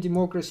he saying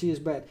democracy is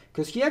bad?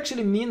 Because he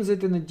actually means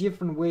it in a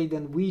different way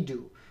than we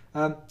do.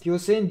 He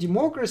was saying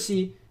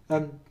democracy,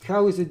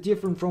 how is it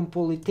different from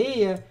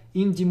politeia?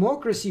 In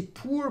democracy,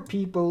 poor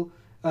people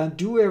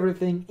do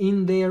everything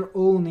in their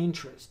own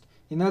interest.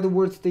 In other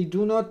words, they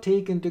do not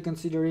take into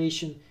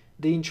consideration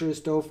the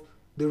interest of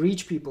the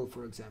rich people,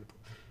 for example.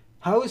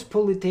 How is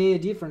politeia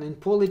different? In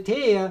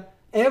politeia,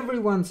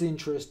 everyone's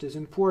interest is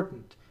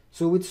important.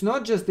 So it's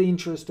not just the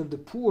interest of the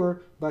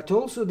poor, but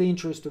also the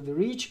interest of the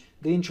rich,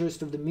 the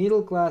interest of the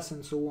middle class,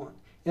 and so on.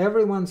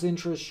 Everyone's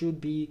interest should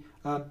be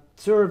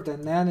served,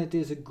 and then it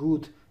is a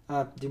good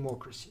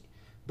democracy.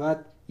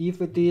 But if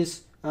it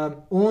is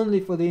only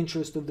for the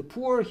interest of the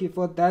poor, he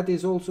thought that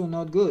is also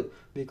not good,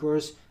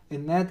 because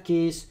in that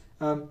case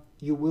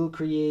you will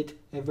create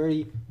a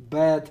very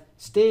bad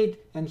state.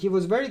 And he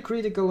was very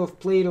critical of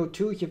Plato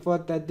too. He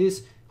thought that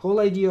this whole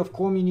idea of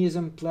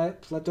communism,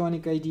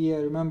 Platonic idea,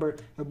 remember,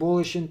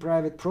 abolishing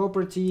private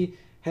property,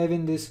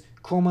 having these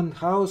common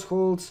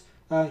households,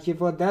 he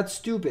thought that's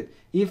stupid.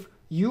 If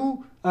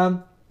you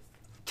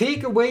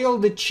take away all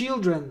the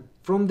children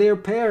from their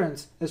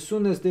parents as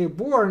soon as they're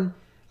born,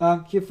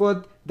 he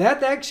thought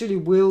that actually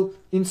will,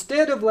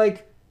 instead of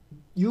like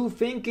you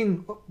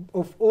thinking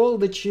of all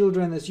the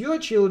children as your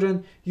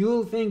children,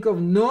 you'll think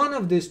of none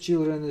of these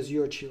children as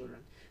your children.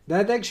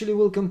 That actually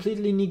will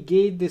completely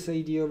negate this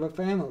idea of a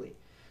family.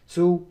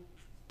 So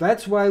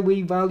that's why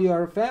we value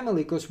our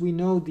family, because we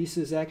know this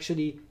is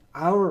actually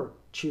our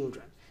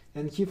children.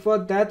 And he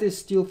thought that is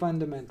still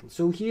fundamental.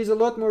 So he is a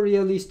lot more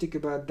realistic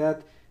about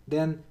that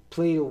than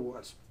Plato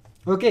was.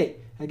 Okay,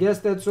 I guess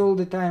that's all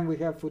the time we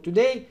have for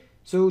today.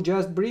 So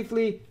just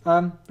briefly,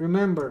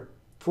 remember,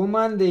 for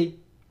Monday,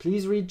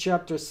 please read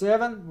chapter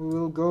 7. We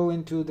will go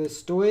into the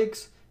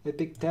Stoics,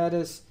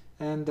 Epictetus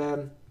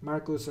and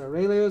Marcus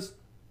Aurelius.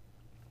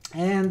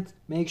 And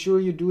make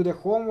sure you do the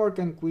homework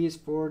and quiz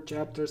for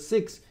chapter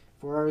 6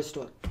 for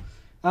Aristotle.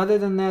 Other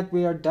than that,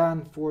 we are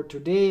done for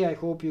today. I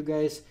hope you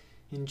guys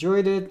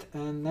enjoyed it.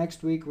 And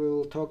next week we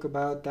will talk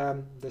about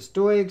the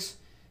Stoics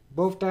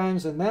both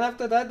times. And then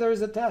after that, there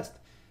is a test.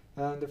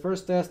 The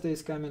first test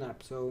is coming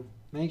up. So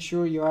make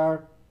sure you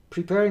are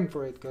preparing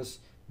for it, because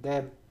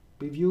the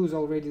review is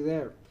already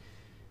there.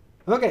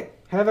 Okay,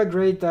 have a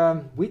great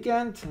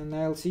weekend, and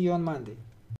I'll see you on Monday.